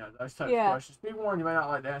friendly? You know, those types of questions. Be warned, you may not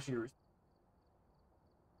like to answer your response.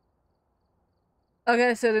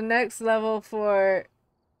 Okay, so the next level for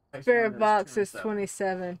Spirit Box is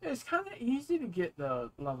 27. It's kind of easy to get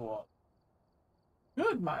the level up.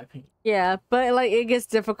 Good, in my opinion. Yeah, but like it gets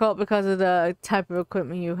difficult because of the type of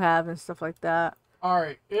equipment you have and stuff like that.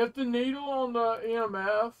 Alright, if the needle on the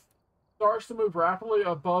EMF starts to move rapidly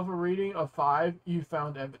above a reading of 5, you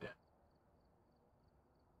found evidence.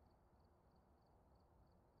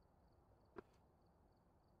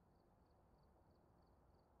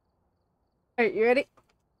 Alright, you ready?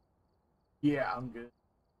 Yeah, I'm good.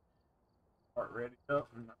 Start ready up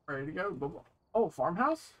and ready to go. Oh,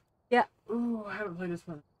 farmhouse? Yeah. Ooh, I haven't played this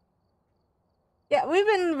one. Yeah, we've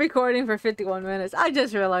been recording for 51 minutes. I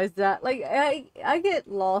just realized that. Like, I get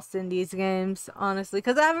lost in these games, honestly,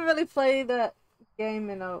 because I haven't really played that game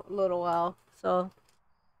in a little while, so.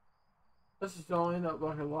 This is gonna end up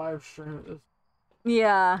like a live stream at this.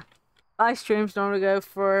 Yeah. My streams normally go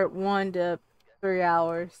for 1 to 3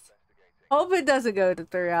 hours. Hope it doesn't go to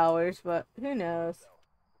 3 hours, but who knows.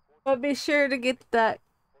 But be sure to get that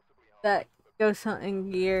ghost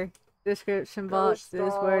hunting gear. Description box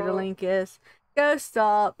is where the link is. Ghost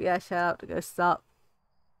Stop. Yeah, shout out to Ghost Stop.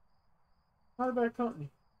 Not a bad company.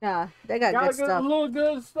 Yeah, they got good stuff. A little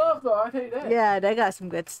good stuff though, I take that. Yeah, they got some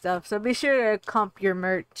good stuff. So be sure to comp your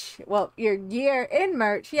merch. Well, your gear in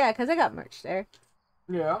merch. Yeah, because I got merch there.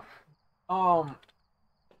 Yeah.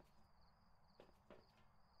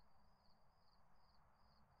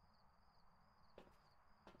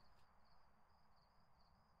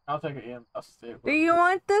 I'll take an EMF stick. Do you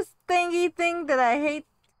want this thingy thing that I hate?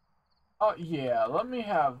 Oh, yeah, let me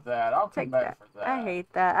have that. I'll come back for that. I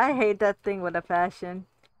hate that. I hate that thing with a passion.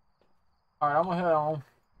 Alright, I'm gonna head on.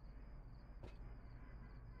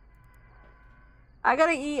 I got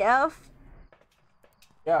an EF.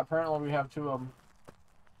 Yeah, apparently we have 2 of them.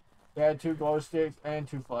 We had 2 glow sticks and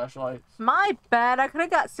 2 flashlights. My bad. I could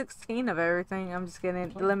have got 16 of everything. I'm just kidding.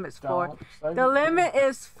 The limit's 4. The limit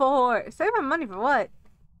is 4. Saving money for what?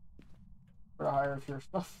 For the higher tier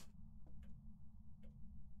stuff.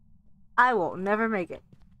 I will never make it.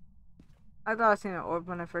 I thought I seen an orb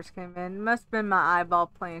when I first came in. It must have been my eyeball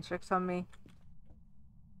playing tricks on me.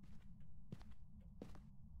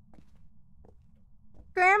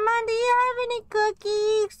 Grandma, do you have any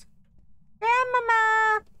cookies?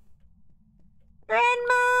 Grandmama!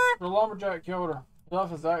 Grandma! The lumberjack killed her. He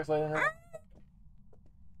left his axe laying there.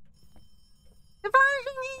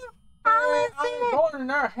 I'll answer I ain't going in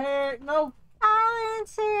there. Heck no. I'll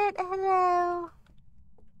answer it. Hello.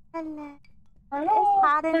 Hello. Hello. It's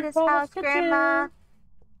hot in this house, Grandma.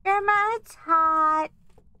 Grandma, it's hot.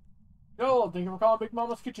 Yo, thank you for calling Big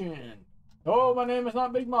Mama's Kitchen. Oh, my name is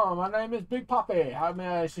not Big Mama. My name is Big Poppy. How may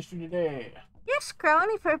I assist you today? You're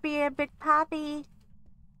scrawny for being a big poppy.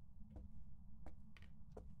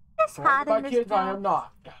 It's hot My in this kids, I house. am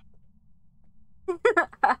not.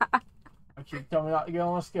 My kids tell me not to get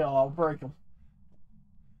on a scale. I'll break them.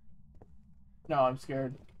 No, I'm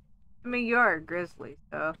scared. I mean, you're a grizzly,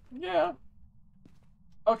 so. Yeah.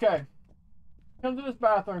 Okay. Come to this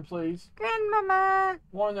bathroom, please. Grandmama.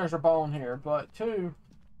 One, there's a bone here, but two,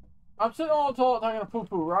 I'm sitting on the toilet taking a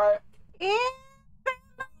poo-poo, right? Yeah.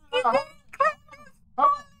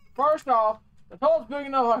 First off, the toilet's big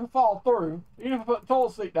enough I can fall through, even if I put the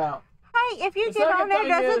toilet seat down. Hey, if you The get on second there, thing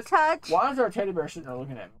does it is, touch? Why is there a teddy bear sitting there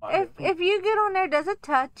looking at me? Like I get pooped? If you get on there, does it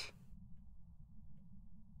touch?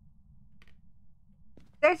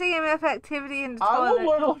 There's EMF activity in the I will toilet.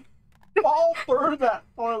 literally fall through that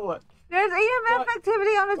toilet. There's EMF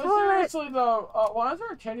activity on the But toilet. seriously though, why is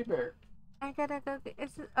there a teddy bear? I gotta go get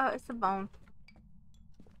it's a bone.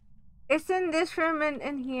 It's in this room and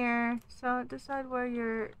in here. So decide where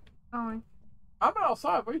you're going. I'm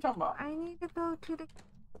outside. What are you talking about? I need to go to the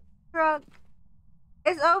truck.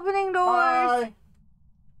 It's opening doors. Hi.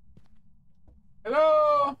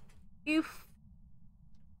 Hello.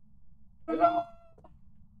 Hello.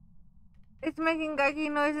 It's making gurgy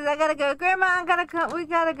noises. I gotta go. Grandma, I gotta come. We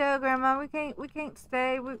gotta go, Grandma. We can't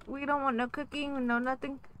stay. We don't want no cooking, no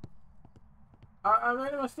nothing. I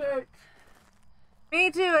made a mistake. Me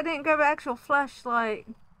too. I didn't grab an actual flashlight.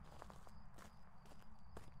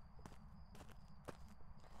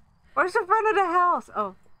 Where's the front of the house?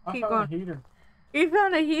 Oh, keep I found going. a heater. You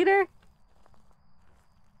found a heater?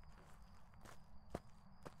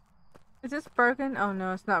 Is this broken? Oh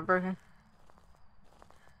no, it's not broken.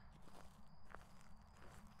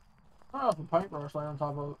 I have a paintbrush laying on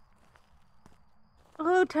top of it.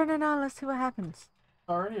 Oh, turn it on. Let's see what happens. It's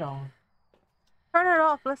already on. Turn it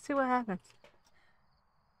off. Let's see what happens.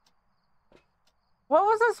 What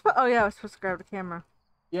was I supposed? Oh yeah, I was supposed to grab the camera.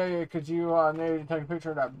 Yeah, because you needed to take a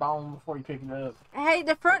picture of that bone before you pick it up. Hey,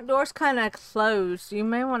 the front door's kind of closed. You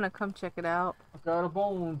may want to come check it out. I got a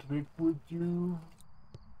bone to pick with you.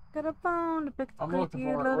 Got a bone to pick I'm with looking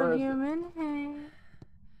you, for it. Where little is it? human. Hey.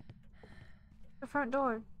 The front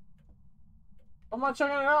door. What am I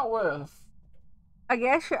checking it out with? I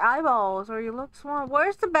guess your eyeballs or you look smart.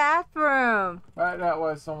 Where's the bathroom? Right that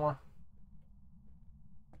way somewhere.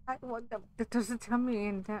 That doesn't tell me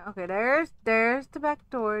anything. Okay, there's the back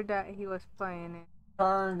door that he was playing in.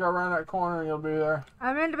 Turn, go around that corner and you'll be there.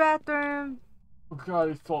 I'm in the bathroom. Oh god,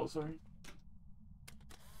 these toilets are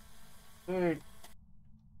big.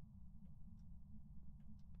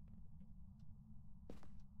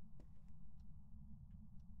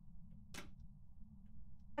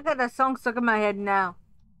 I got that song stuck in my head now.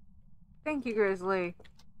 Thank you, Grizzly.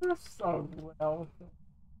 You're so well.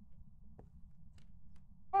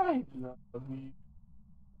 I love you.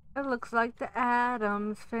 It looks like the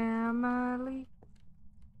Addams Family.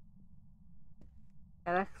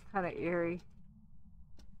 Yeah, that's kind of eerie.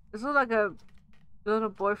 This looks like a little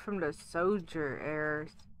boy from the Soldier era.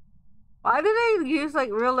 Why do they use like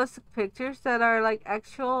realistic pictures that are like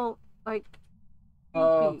actual like?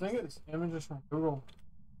 I think it's images from Google.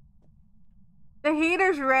 The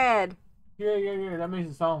heater's red. Yeah. That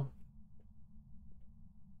means it's on.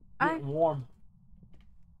 Getting warm.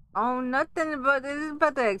 Oh, nothing but it is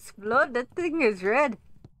about to explode. That thing is red.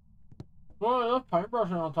 Well, there's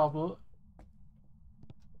paintbrushing on top of it.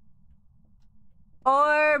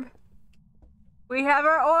 Orb. We have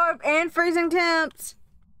our orb and freezing temps.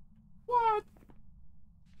 What?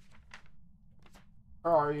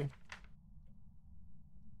 Where are you?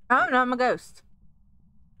 Oh no, I'm a ghost.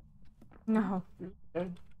 No. You're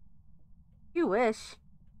dead. You wish.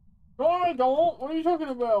 No, I don't. What are you talking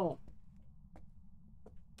about?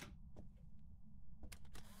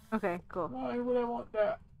 Okay, cool. Why would I want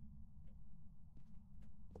that?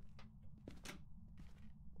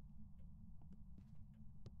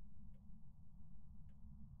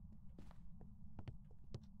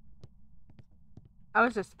 I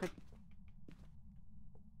was just picking.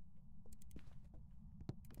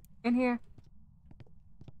 In here.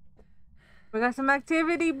 We got some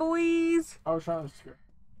activity, boys. I was trying to scare.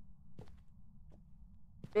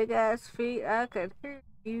 Big ass feet. I could hear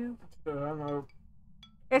you. I know.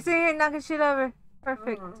 It's in here knocking shit over.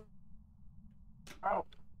 Perfect. Ow.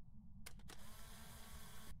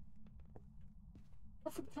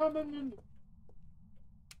 What's coming in?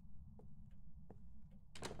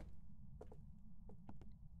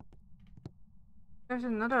 There's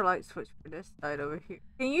another light switch for this side over here.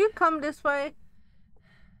 Can you come this way?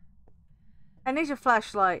 I need your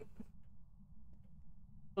flashlight.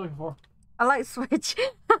 Looking for. A light switch.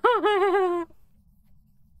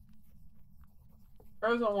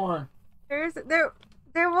 There isn't one.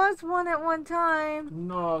 There was one at one time.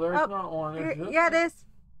 No, there's not one. Here, There's yeah, it is.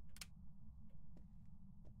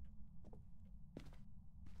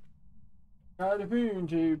 Got a boon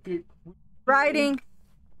to pick. Riding.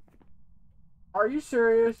 Are you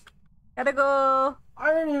serious? Gotta go.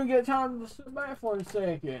 I didn't even get time to sit back for a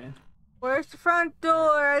second. Where's the front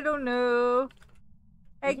door? I don't know.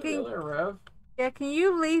 Hey, Is it really a rev? yeah, can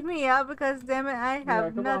you leave me out because damn it, I Yeah,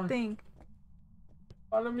 have come nothing.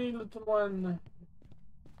 Follow me, little one.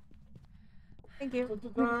 Thank you. Put the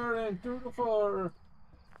dirt in through the floor.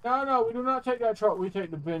 No, we do not take that truck. We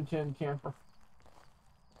take the Ben 10 camper.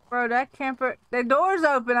 Bro, that camper, the door's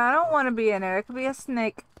open. I don't want to be in there. It could be a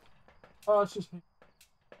snake. Oh, it's just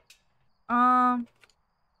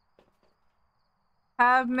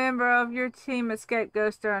Have member of your team escape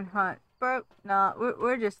ghost during hunt. Bro, nah,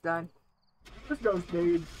 we're just done. this ghost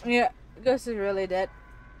dude. Yeah, ghost is really dead.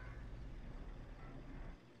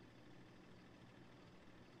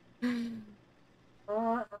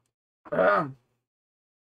 Um,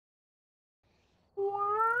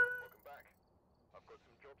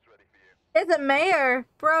 It's a mayor!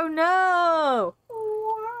 Bro, no!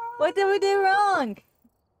 What did we do wrong?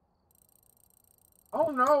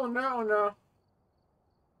 oh no.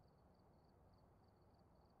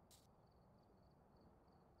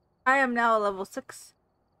 I am now a level 6.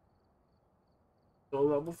 Go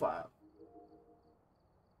level 5.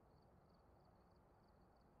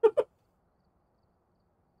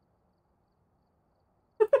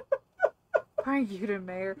 Are you the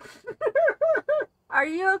mayor? Are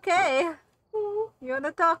you okay? You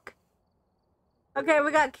wanna talk? Okay,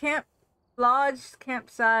 we got Camp Lodge,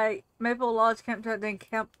 Campsite, Maple Lodge, Campsite, then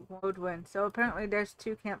Camp Woodwind. So apparently there's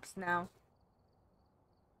 2 camps now.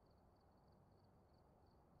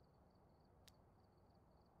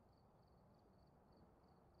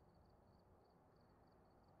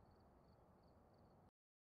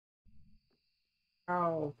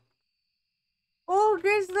 Oh. Oh,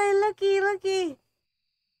 Grizzly, looky!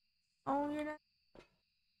 Oh, you're not.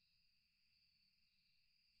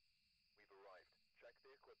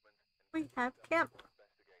 We have camp.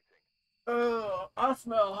 I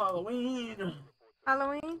smell Halloween.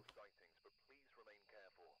 Halloween?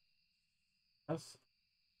 That's...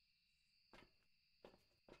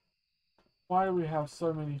 Why do we have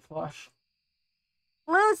so many flesh?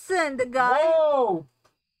 Listen, the guy. Whoa!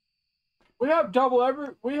 We have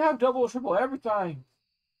double triple everything.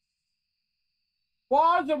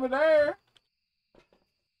 Quads over there.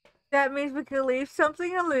 That means we could leave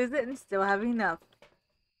something and lose it and still have enough.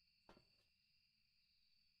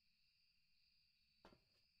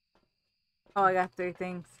 Oh, I got 3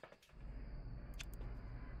 things.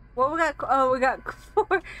 Well, we got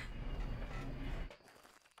 4.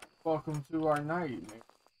 Welcome to our night.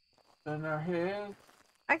 In our head.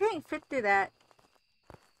 I can't fit through that.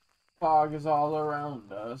 Fog is all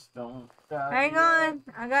around us. Don't die. Hang on.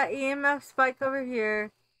 I got EMF spike over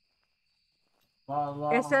here.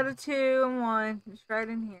 Instead of 2 and 1. It's right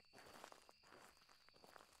in here.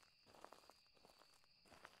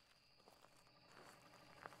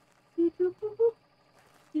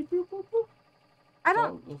 I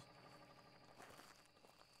don't.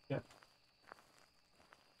 Yeah.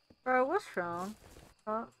 Bro, what's wrong?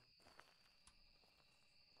 Oh.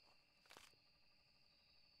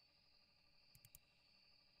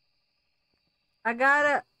 I got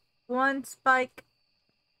a 1 spike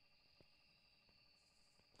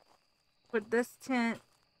with this tent.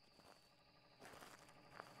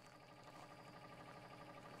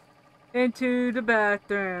 Into the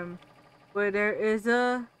bathroom where there is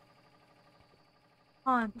a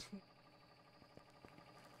haunting.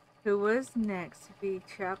 Who was next to be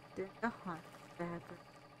trapped in the haunted bathroom?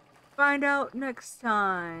 Find out next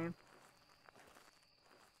time.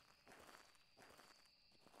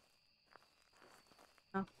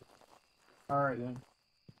 Oh. Alright then.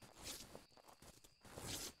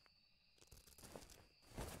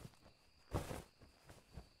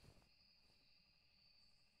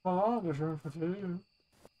 Oh, there's room for 2.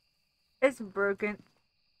 It's broken.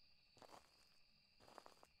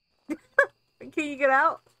 Can you get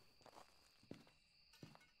out?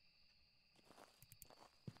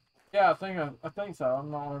 Yeah, I think so.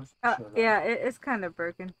 I'm not sure. Yeah, it's kind of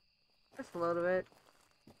broken. Just a little bit.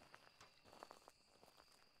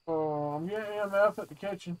 Oh, I'm getting EMF at the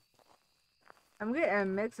kitchen. I'm getting a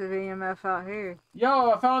mix of EMF out here.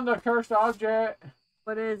 Yo, I found a cursed object.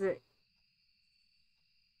 What is it?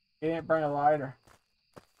 He didn't bring a lighter.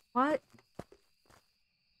 What?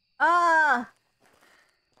 Ah!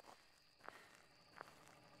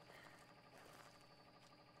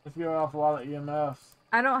 It's giving off a lot of EMFs.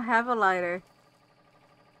 I don't have a lighter.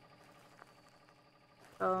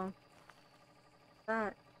 So,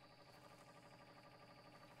 that.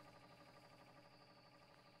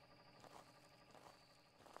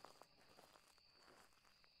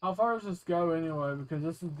 How far does this go anyway? Because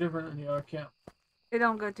this is different than the other camp. It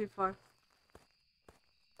don't go too far.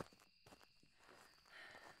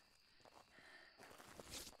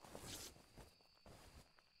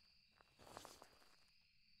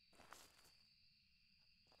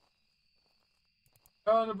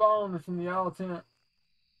 Go in the bone. It's in the yellow tent.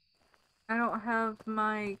 I don't have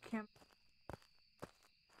my camp.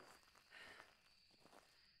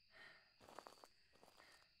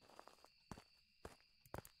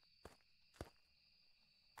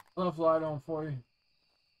 Left light on for you.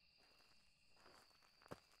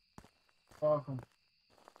 Welcome.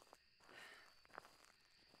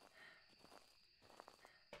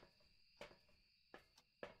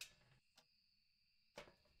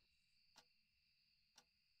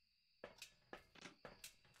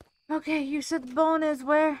 Okay, you said the bone is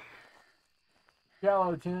where?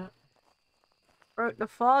 Yellow tent. Bro, the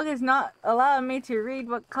fog is not allowing me to read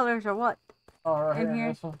what colors are what. Oh, right In here.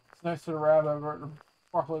 here? This one. It's next to the rabbit over at the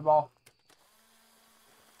sparkly ball.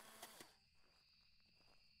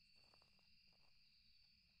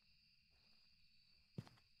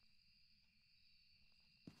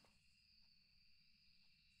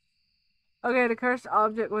 Okay, the cursed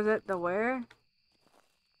object was at the where?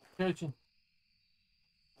 Kitchen.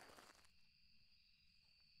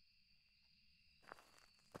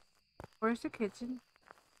 Where's the kitchen?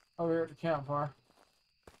 Over here at the campfire.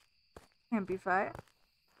 Can't be fire.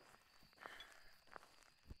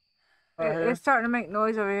 Right here. It's starting to make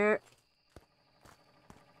noise over here.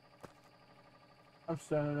 I'm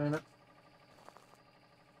standing in it.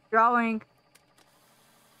 Drawing.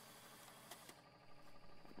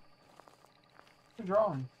 What's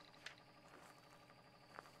drawing?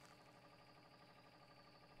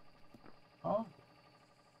 Oh.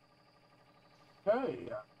 Hey.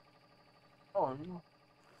 Oh, you.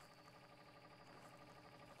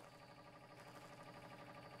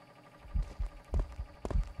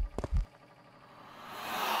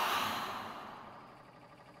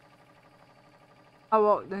 I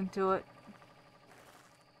walked into it.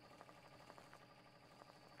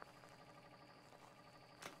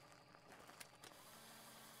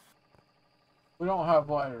 We don't have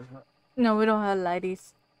lighters. Right? No, we don't have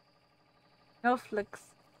lighties. No flicks.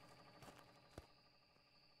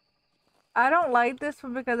 I don't like this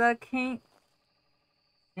one because I can't.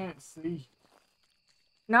 Can't see.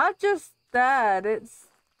 Not just that, it's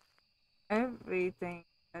everything.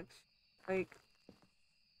 That's like.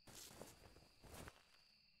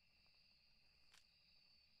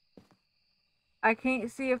 I can't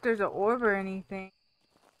see if there's an orb or anything.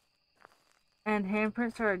 And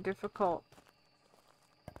handprints are difficult.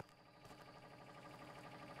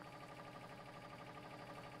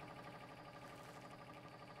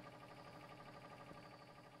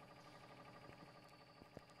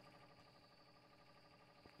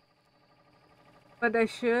 But they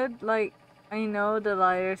should, like, I know the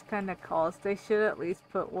liars kind of cost. They should at least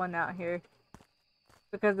put one out here.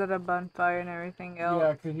 Because of the bonfire and everything else.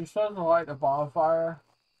 Yeah, because you're supposed to light the bonfire.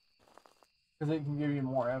 Because it can give you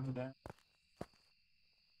more evidence.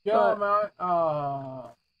 Yeah,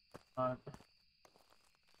 man.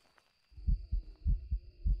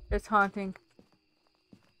 It's haunting.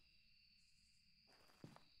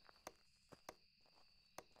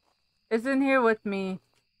 It's in here with me.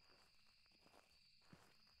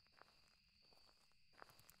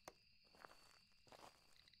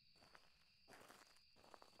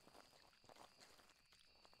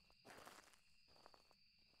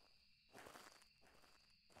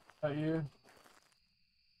 That you?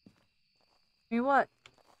 Me what?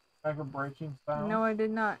 Like a breaking sound? No, I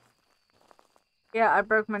did not. Yeah, I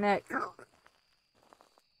broke my neck.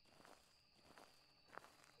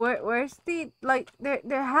 Where's the, like,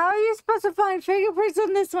 how are you supposed to find fingerprints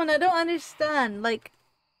on this one? I don't understand. Like,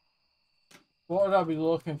 what would I be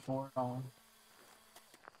looking for it on?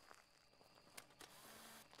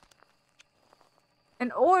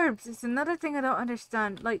 and orbs is another thing I don't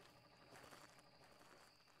understand. Like,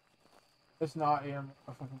 It's not in.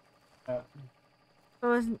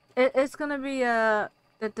 so it's gonna be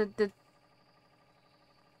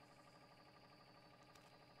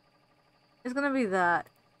it's gonna be that.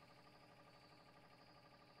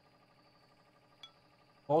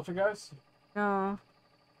 Poltergeist? No.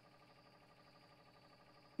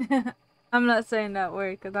 I'm not saying that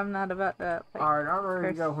word because I'm not about that. Like, Alright, I'm ready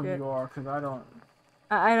to go when shit. you are because I don't.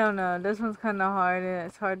 I don't know. This one's kind of hard and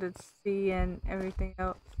it's hard to see and everything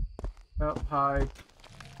else. Yep, hi.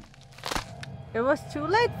 It was too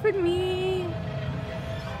late for me.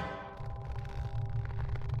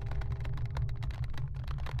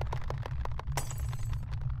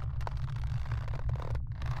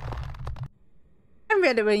 I'm I'm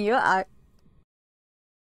ready when you are.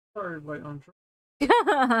 Sorry, wait, I'm trying.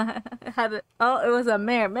 Had it. Oh, it was a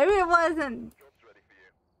mare. Maybe it wasn't.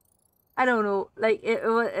 I don't know. Like it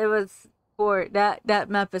was poor. That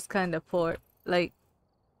map is kind of poor. Like,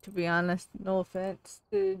 to be honest, no offense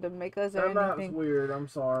to the makers or That map's anything. weird. I'm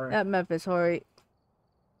sorry. That map is horrid.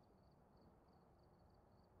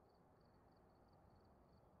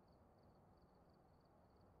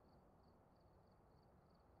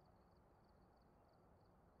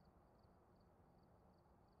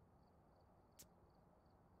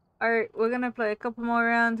 Alright, we're gonna play a couple more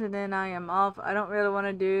rounds and then I am off. I don't really want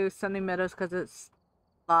to do Sunny Meadows because it's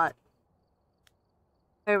a lot.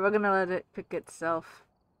 Alright, we're gonna let it pick itself.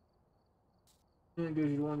 It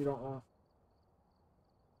gives you the one you don't want.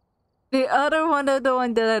 The other one, the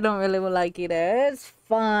one that I don't really like either. It's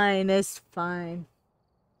fine. It's fine.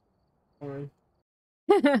 Sorry.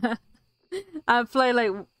 I play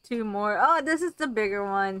like 2 more. Oh, this is the bigger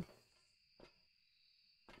one.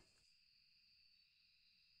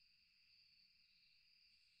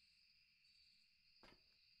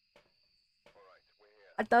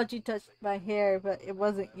 I thought you touched my hair, but it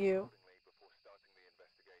wasn't you.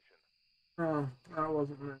 No, that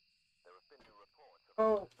wasn't me.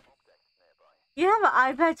 Oh. You have an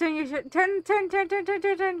eye patch on your shirt. Turn.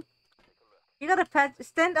 You got a patch.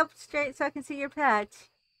 Stand up straight so I can see your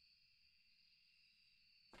patch.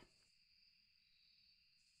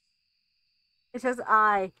 It says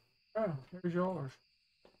I. Oh, here's yours.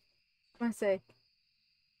 What do I say?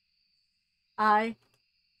 I.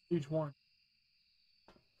 Each one.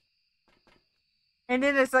 And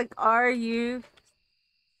then it's like R-U.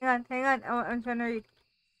 Hang on. I'm trying to read.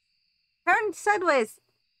 Turn sideways.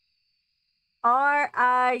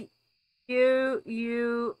 R-I-U-U-V.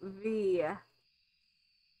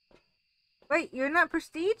 Wait, you're not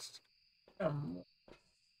prestiged?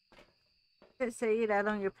 Didn't say that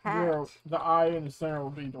on your patch. Yeah, the eye in the center will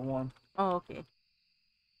be the one. Oh, okay.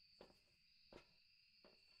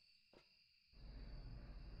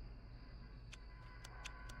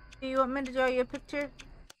 Do you want me to draw you a picture?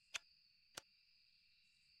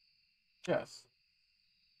 Yes.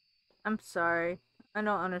 I'm sorry. I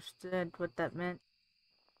don't understand what that meant.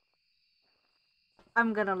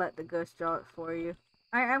 I'm gonna let the ghost draw it for you.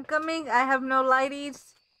 I'm coming. I have no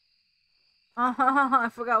lighties. I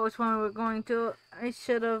forgot which one we were going to. I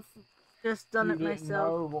should have just done You it didn't myself.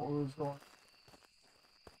 know what was going.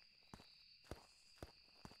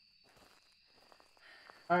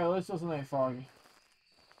 Alright, let's just make foggy.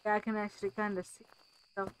 Yeah, I can actually kind of see.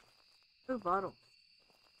 So, ooh, bottle.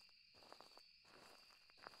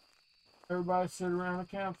 Everybody sit around the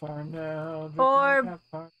campfire now. drinking Orb. the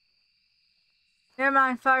campfire. Never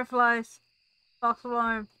mind. Fireflies. False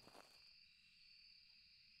alarm.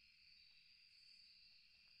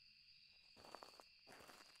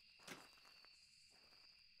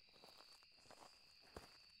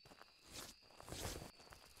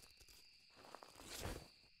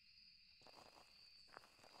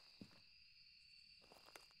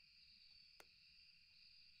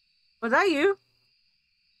 Was that you?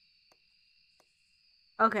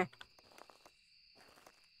 Okay.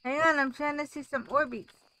 Hang on, I'm trying to see some Orbeez.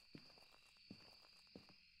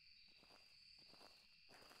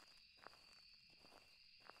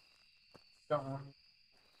 Don't want me.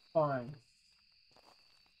 Fine.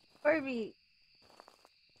 Orbeez.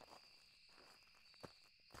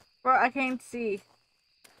 Bro, I can't see.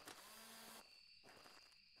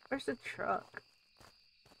 Where's the truck?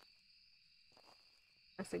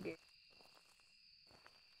 That's a game.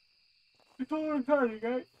 You told me to you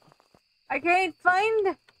guys. I can't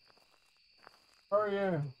find. Oh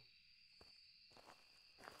yeah.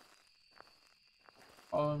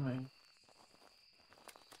 Follow me.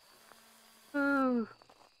 Ooh.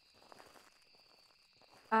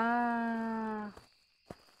 Ah.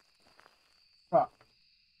 Fuck.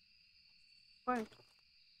 What?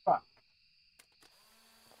 Fuck.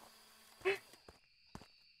 Is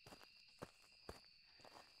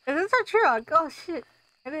this our truck? Oh shit.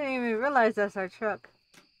 I didn't even realize that's our truck.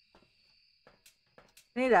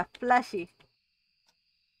 I need a fleshy.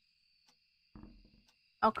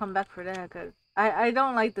 I'll come back for that because I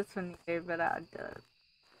don't like this one either, but I do.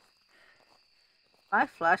 My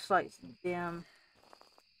flashlight's dim.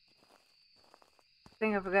 I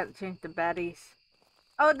think I forgot to change the batteries.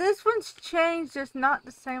 Oh, this one's changed. It's not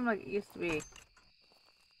the same like it used to be.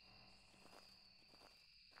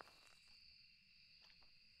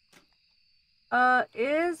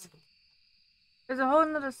 There's a whole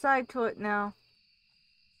nother side to it now.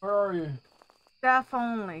 Where are you? Staff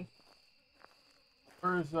only.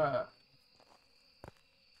 Where is that?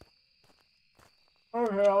 Oh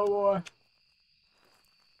hell boy.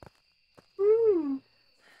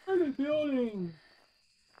 in the building.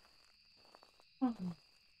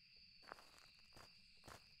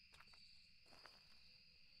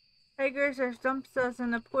 Hey, girls, there's dumpsters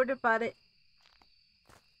in the porta potty.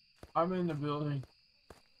 I'm in the building.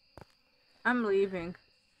 I'm leaving.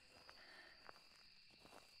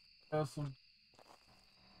 Awesome.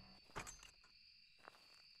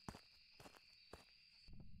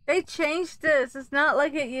 They changed this. It's not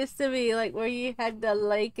like it used to be, like where you had the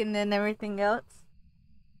lake and then everything else.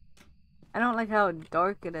 I don't like how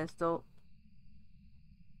dark it is, though.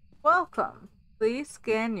 Welcome. Please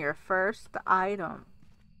scan your first item.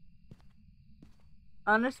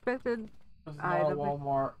 Unexpected It's not item. a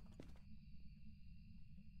Walmart.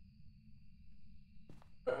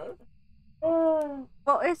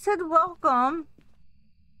 Well, it said welcome.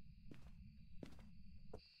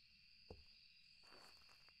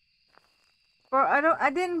 Bro, I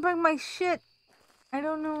didn't bring my shit. I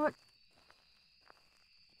don't know what.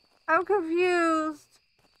 I'm confused.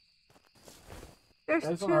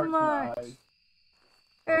 There's too much.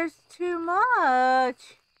 There's too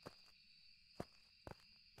much.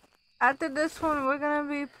 After this one, we're gonna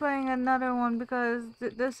be playing another one because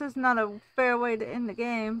this is not a fair way to end the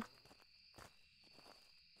game.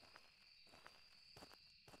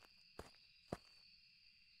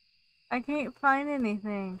 I can't find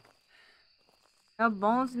anything. No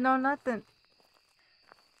bones, no nothing.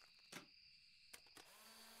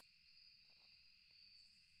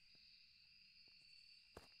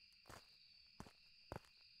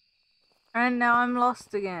 And now I'm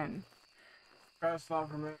lost again. That's not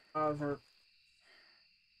for me.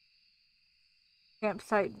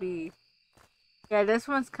 Campsite B. Yeah, this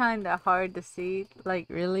one's kind of hard to see. Like,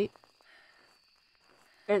 really?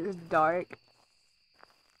 It's dark.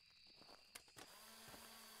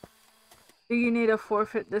 Do you need to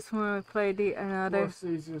forfeit this one we play another? What's the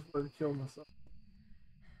easiest way to kill myself?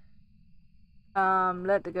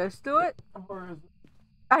 Let the ghost do it. Where is it?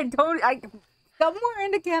 Somewhere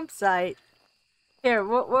in the campsite. Here,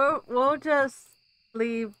 we'll just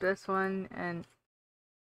leave this one and.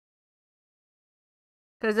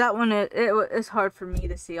 Cause that one it's hard for me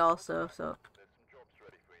to see also, so.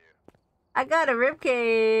 I got a rib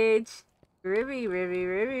cage. Ribby.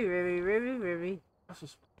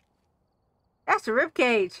 That's a rib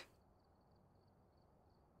cage.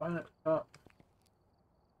 Find it up.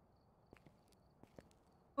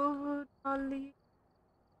 Oh, Dolly.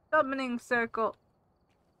 Summoning circle.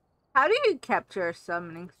 How do you capture a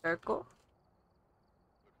summoning circle?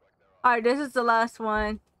 Alright, this is the last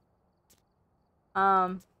one.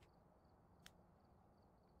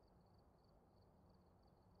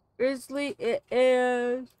 Grizzly, it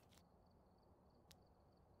is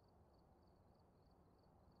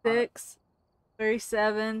 6, 3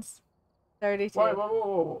 7s, 32. Wait,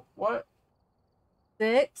 whoa. What?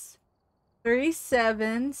 6, 3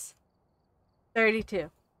 7s,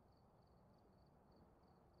 32.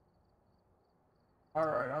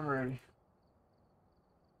 Alright, I'm ready.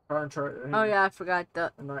 Try. Oh yeah, I forgot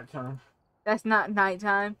that. Nighttime. That's not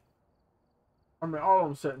nighttime. I mean, all of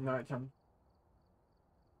them set in nighttime.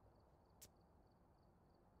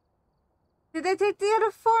 Did they take the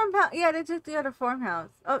other farmhouse? Yeah, they took the other farmhouse.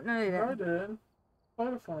 Oh, no, they didn't. I did.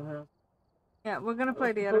 Play the farmhouse. Yeah, we're gonna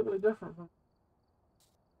play the completely other. different from.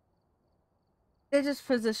 They just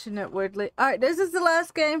position it weirdly. Alright, this is the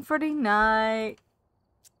last game for the night.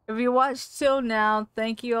 If you watched till now,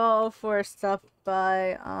 thank you all for stuff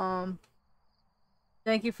by,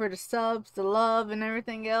 thank you for the subs, the love, and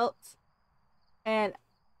everything else. And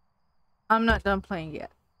I'm not done playing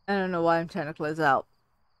yet. I don't know why I'm trying to close out.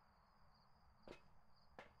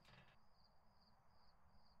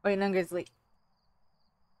 Wait, no, Grizzly.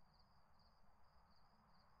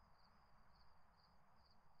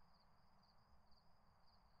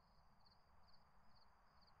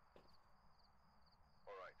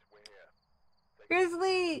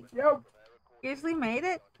 Grizzly! Yep. Grizzly made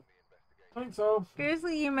it? I think so.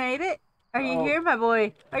 Grizzly, you made it? Are you here, my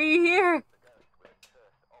boy? Are you here?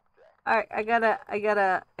 Alright, I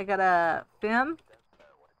gotta film.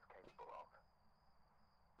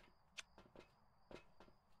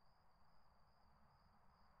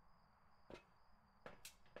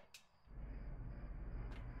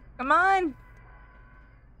 Come on!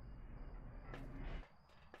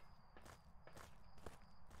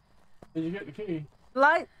 Did you get the key?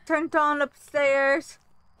 Light turned on upstairs.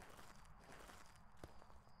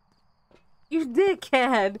 You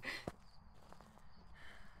dickhead.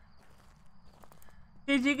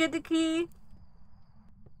 Did you get the key?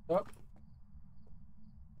 Yep.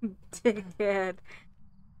 Dickhead.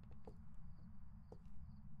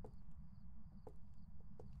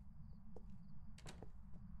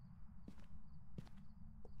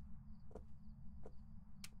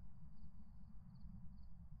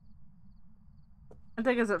 I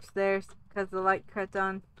think it's upstairs because the light cut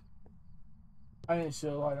on. I didn't see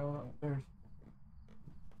a light on up there.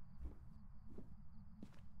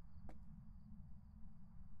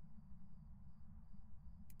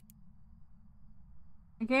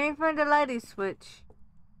 I can't find the lighty switch.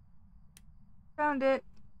 Found it.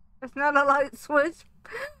 It's not a light switch,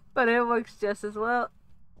 but it works just as well.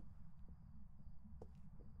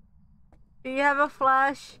 Do you have a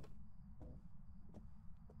flash?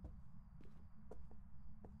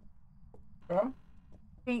 Huh?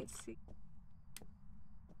 Can't see.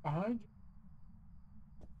 Behind you?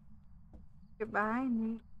 You're behind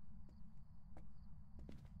me.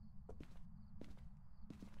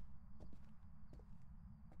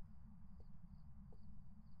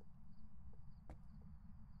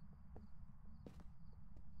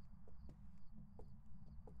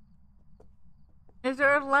 Is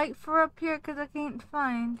there a light for up here? Because I can't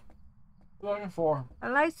find What are you looking for? a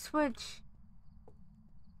light switch.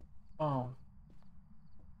 Oh.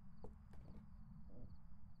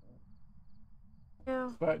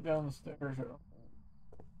 Ew. Back down the stairs.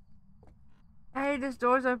 Hey, this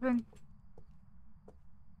door's open.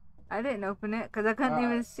 I didn't open it because I couldn't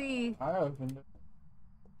even see. I opened it.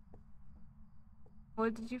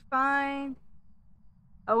 What did you find?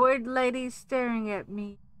 A weird lady staring at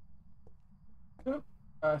me. Yep.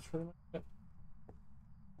 That's pretty much it.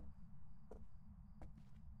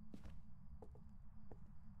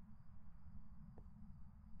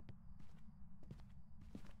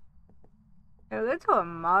 Yo, go to a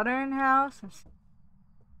modern house.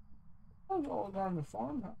 I was all down the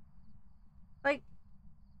farmhouse. Like,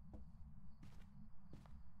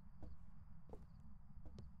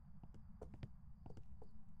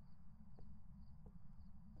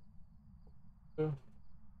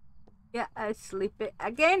 yeah, I sleep it.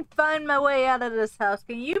 I can't find my way out of this house.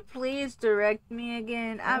 Can you please direct me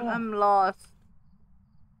again? I'm lost.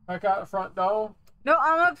 Back out the front door. No,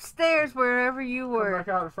 I'm upstairs wherever you Come were. back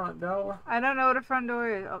out the front door. I don't know where the front door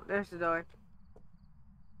is. Oh, there's the door.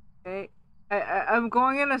 Okay. I'm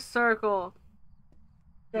going in a circle.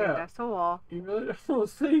 Yeah. That's a wall. You really don't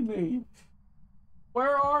see me.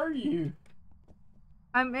 Where are you?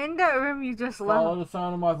 I'm in that room you just left. Follow the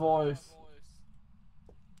sound of my voice.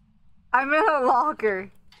 I'm in a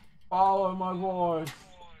locker. Follow my voice.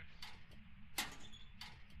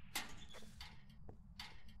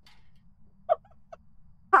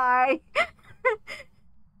 Hi.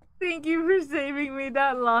 Thank you for saving me.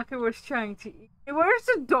 That locker was trying to eat me. Where's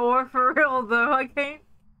the door for real though? I can't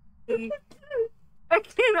see. I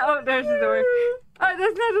can't. Oh, there's the door. Oh, that's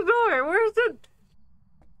not the door. Where's the?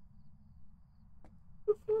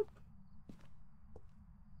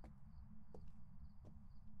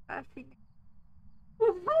 I think.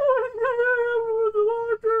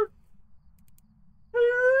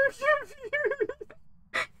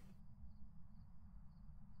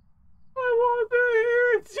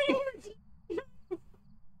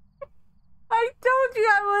 I told you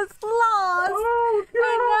I was lost, Oh,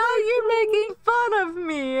 and now you're making fun of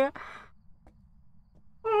me.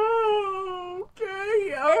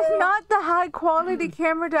 Okay. It's not the high quality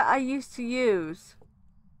camera that I used to use.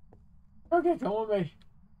 Okay, come with me.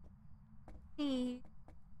 Please,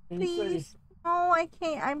 Can you see? please. No, I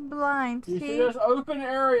can't. I'm blind. You see See? this open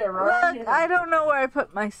area right Look, here? I don't know where I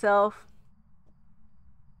put myself.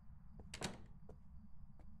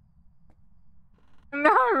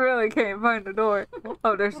 Now I really can't find the door.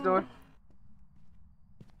 Oh, there's the door.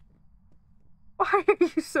 Why are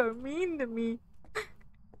you so mean to me?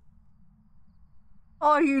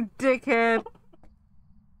 Oh, you dickhead.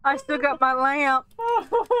 I still got my lamp.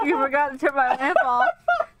 You forgot to turn my lamp off.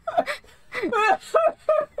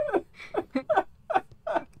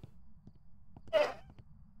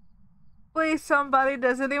 Please, somebody,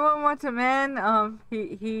 does anyone want a man?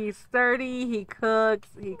 He's 30, he cooks,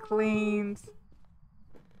 he cleans.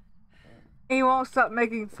 He won't stop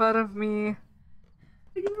making fun of me.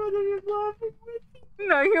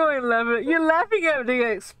 No, you ain't laughing. You're laughing at the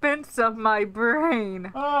expense of my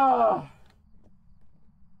brain. Oh.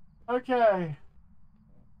 Okay.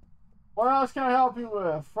 What else can I help you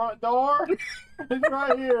with? Front door? It's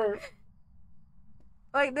right here.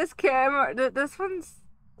 Like this camera, this one's.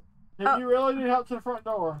 If you really need help to the front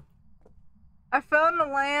door. I found the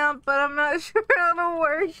lamp, but I'm not sure how to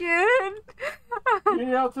work it. You need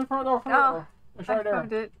help to the front door? Oh, It's right I there.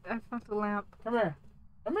 found it. I found the lamp. Come here.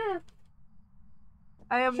 Come here.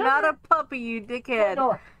 I am Shut not up. a puppy, you Front dickhead.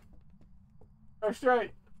 door. Go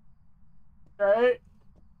straight. Straight.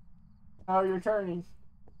 Oh, you're turning.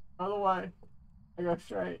 Other way. I go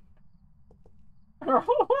straight. Other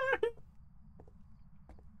way.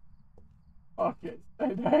 Fuck it.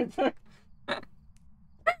 Stay there.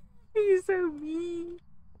 He's so mean.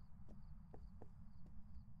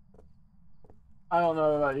 I don't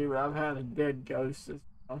know about you, but I've had a dead ghost this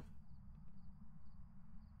time.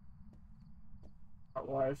 My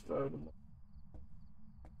wife though.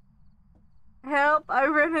 Help, I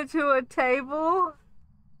ran into a table.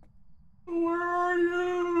 Where are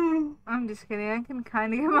you? I'm just kidding. I can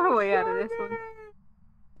kind of get my way out of this one.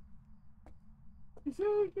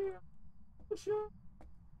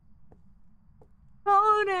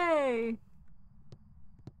 Tony!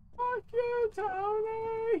 Fuck you,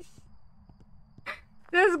 Tony!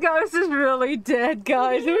 This ghost is really dead,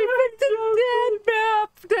 guys. We picked a dead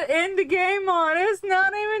map to end the game on. It's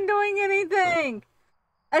not even doing anything.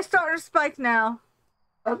 I start to spike now.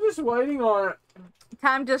 I'm just waiting on it.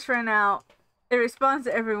 Time just ran out. It responds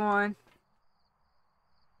to everyone.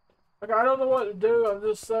 Like, I don't know what to do. I'm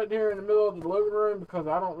just sitting here in the middle of the living room because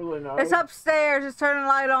I don't really know. It's upstairs. It's turning the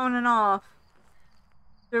light on and off.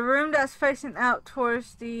 The room that's facing out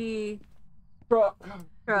towards the truck.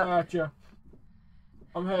 truck. Gotcha.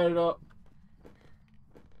 I'm headed up.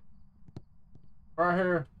 Right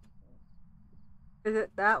here. Is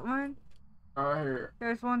it that one? Right here.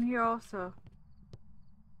 There's one here also.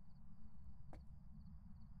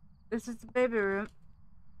 This is the baby room.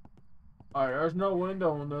 Alright, there's no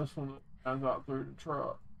window on this one that comes out through the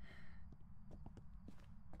truck.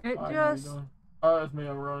 It Alright, just... Oh, that's me,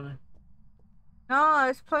 I'm running. No,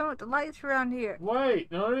 it's playing with the lights around here.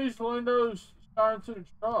 Wait, none of these windows shine to the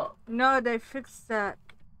truck. No, they fixed that.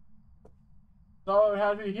 So it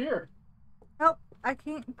had to be here. Help, I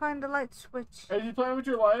can't find the light switch. Is he playing with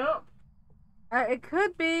your lamp? It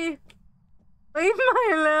could be. Leave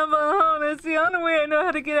my lamp alone. It's the only way I know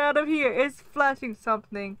how to get out of here. It's flashing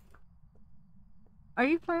something. Are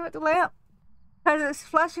you playing with the lamp? Because it's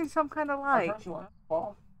flashing some kind of light. I'll turn the lamp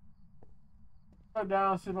off. Go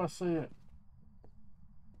down and see if I see it.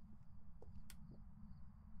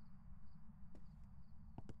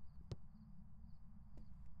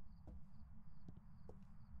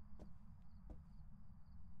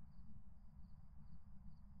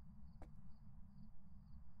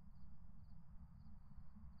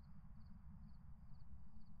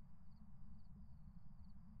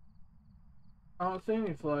 I don't see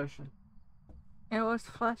any flashing. It was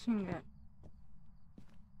flashing it.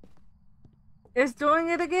 It's doing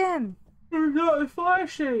it again. There's not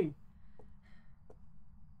flashing.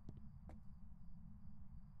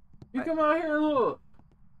 You come out here and look.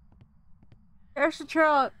 There's the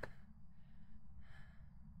truck.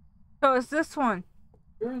 So it's this one.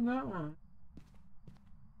 You're in that one.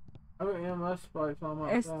 I got EMS spikes on my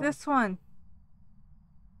It's side. this one.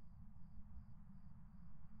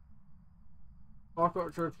 Walk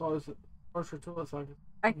up to it closer to it so I can...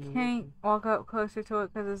 I can't walk up closer to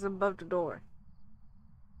it because it's above the door.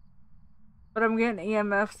 But I'm getting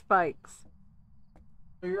EMF spikes.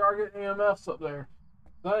 So you are getting EMFs up there.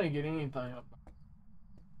 I didn't get anything up there.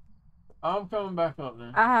 I'm coming back up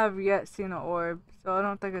there. I have yet seen an orb, so I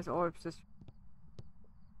don't think it's orbs. Just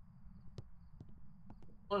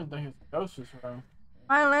I don't think it's ghosts this room.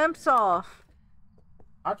 my lamp's off.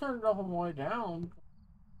 I turned it off on the way down.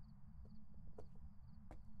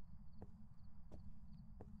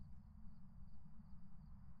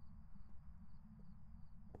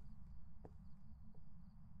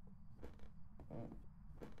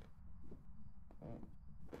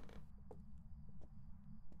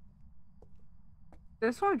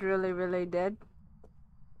 This one's really, really dead.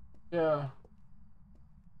 Yeah.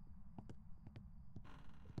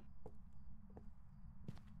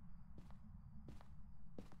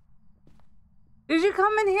 Did you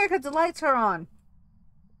come in here because the lights are on?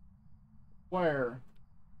 Where?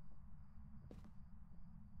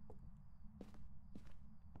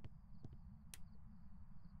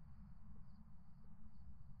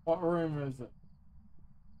 What room is it?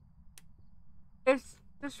 It's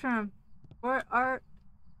this room. Where are...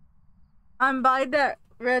 I'm by that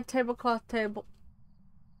red tablecloth table.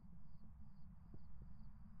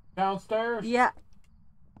 Downstairs? Yeah,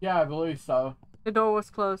 Yeah, I believe so. the door was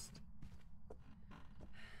closed.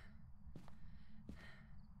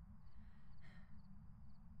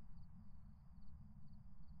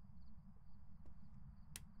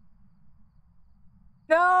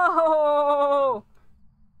 No!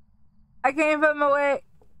 I can't put my weight.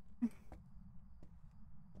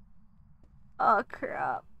 Oh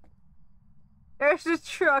crap. There's the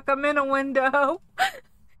truck. I'm in a window.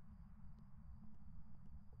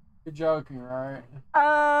 You're joking, right?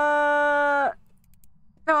 No,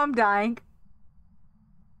 I'm dying.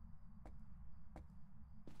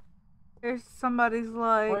 There's somebody's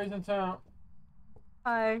light. Where's in town?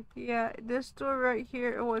 Hi. Yeah, this door right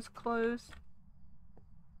here was closed.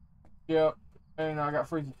 Yep. And I got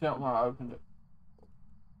freezing temp when I opened it.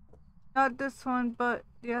 Not this one, but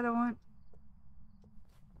the other one.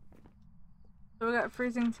 So we got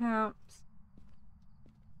freezing temps.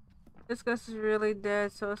 This ghost is really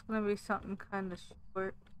dead, so it's gonna be something kind of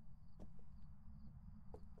short.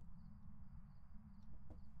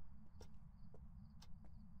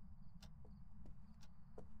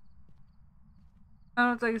 I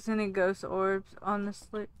don't think there's any ghost orbs,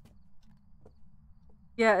 honestly.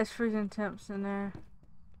 Yeah, it's freezing temps in there.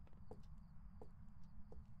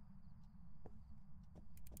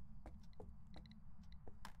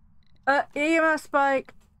 EMF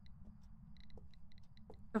spike.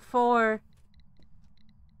 The 4.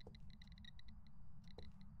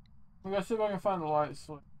 I'm gonna see if I can find the light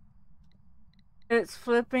switch. It's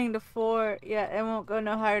flipping to 4. Yeah, it won't go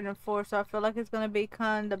no higher than 4, so I feel like it's gonna be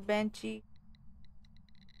kinda benchy.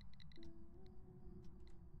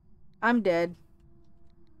 I'm dead.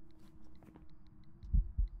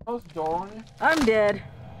 Close the door on you. I'm dead.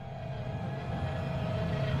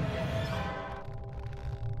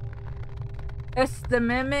 It's the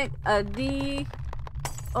Mimic, a D,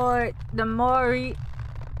 or the Mori.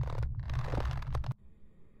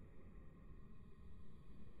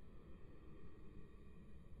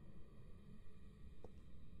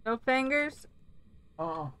 No fingers?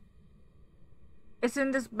 It's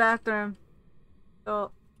in this bathroom.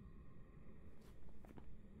 So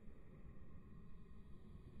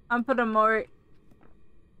I'm putting Mori.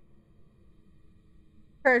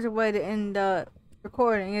 There's a way to end the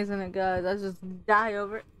recording, isn't it, guys? I just die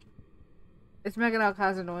over it. It's making all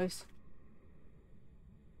kinds of noise.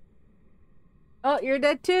 Oh, you're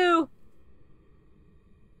dead too.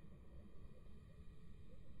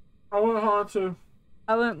 I went hard too.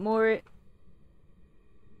 I went Mori.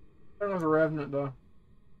 That was a revenant though.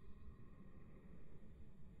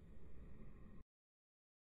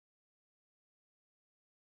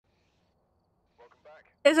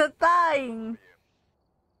 It's a thing.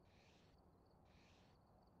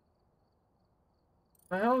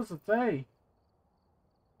 The hell is the thing?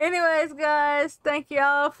 Anyways, guys, thank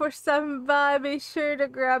y'all for stopping by. Be sure to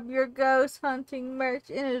grab your ghost hunting merch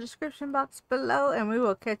in the description box below, and we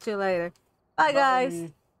will catch you later. Bye, guys.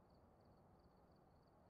 Bye.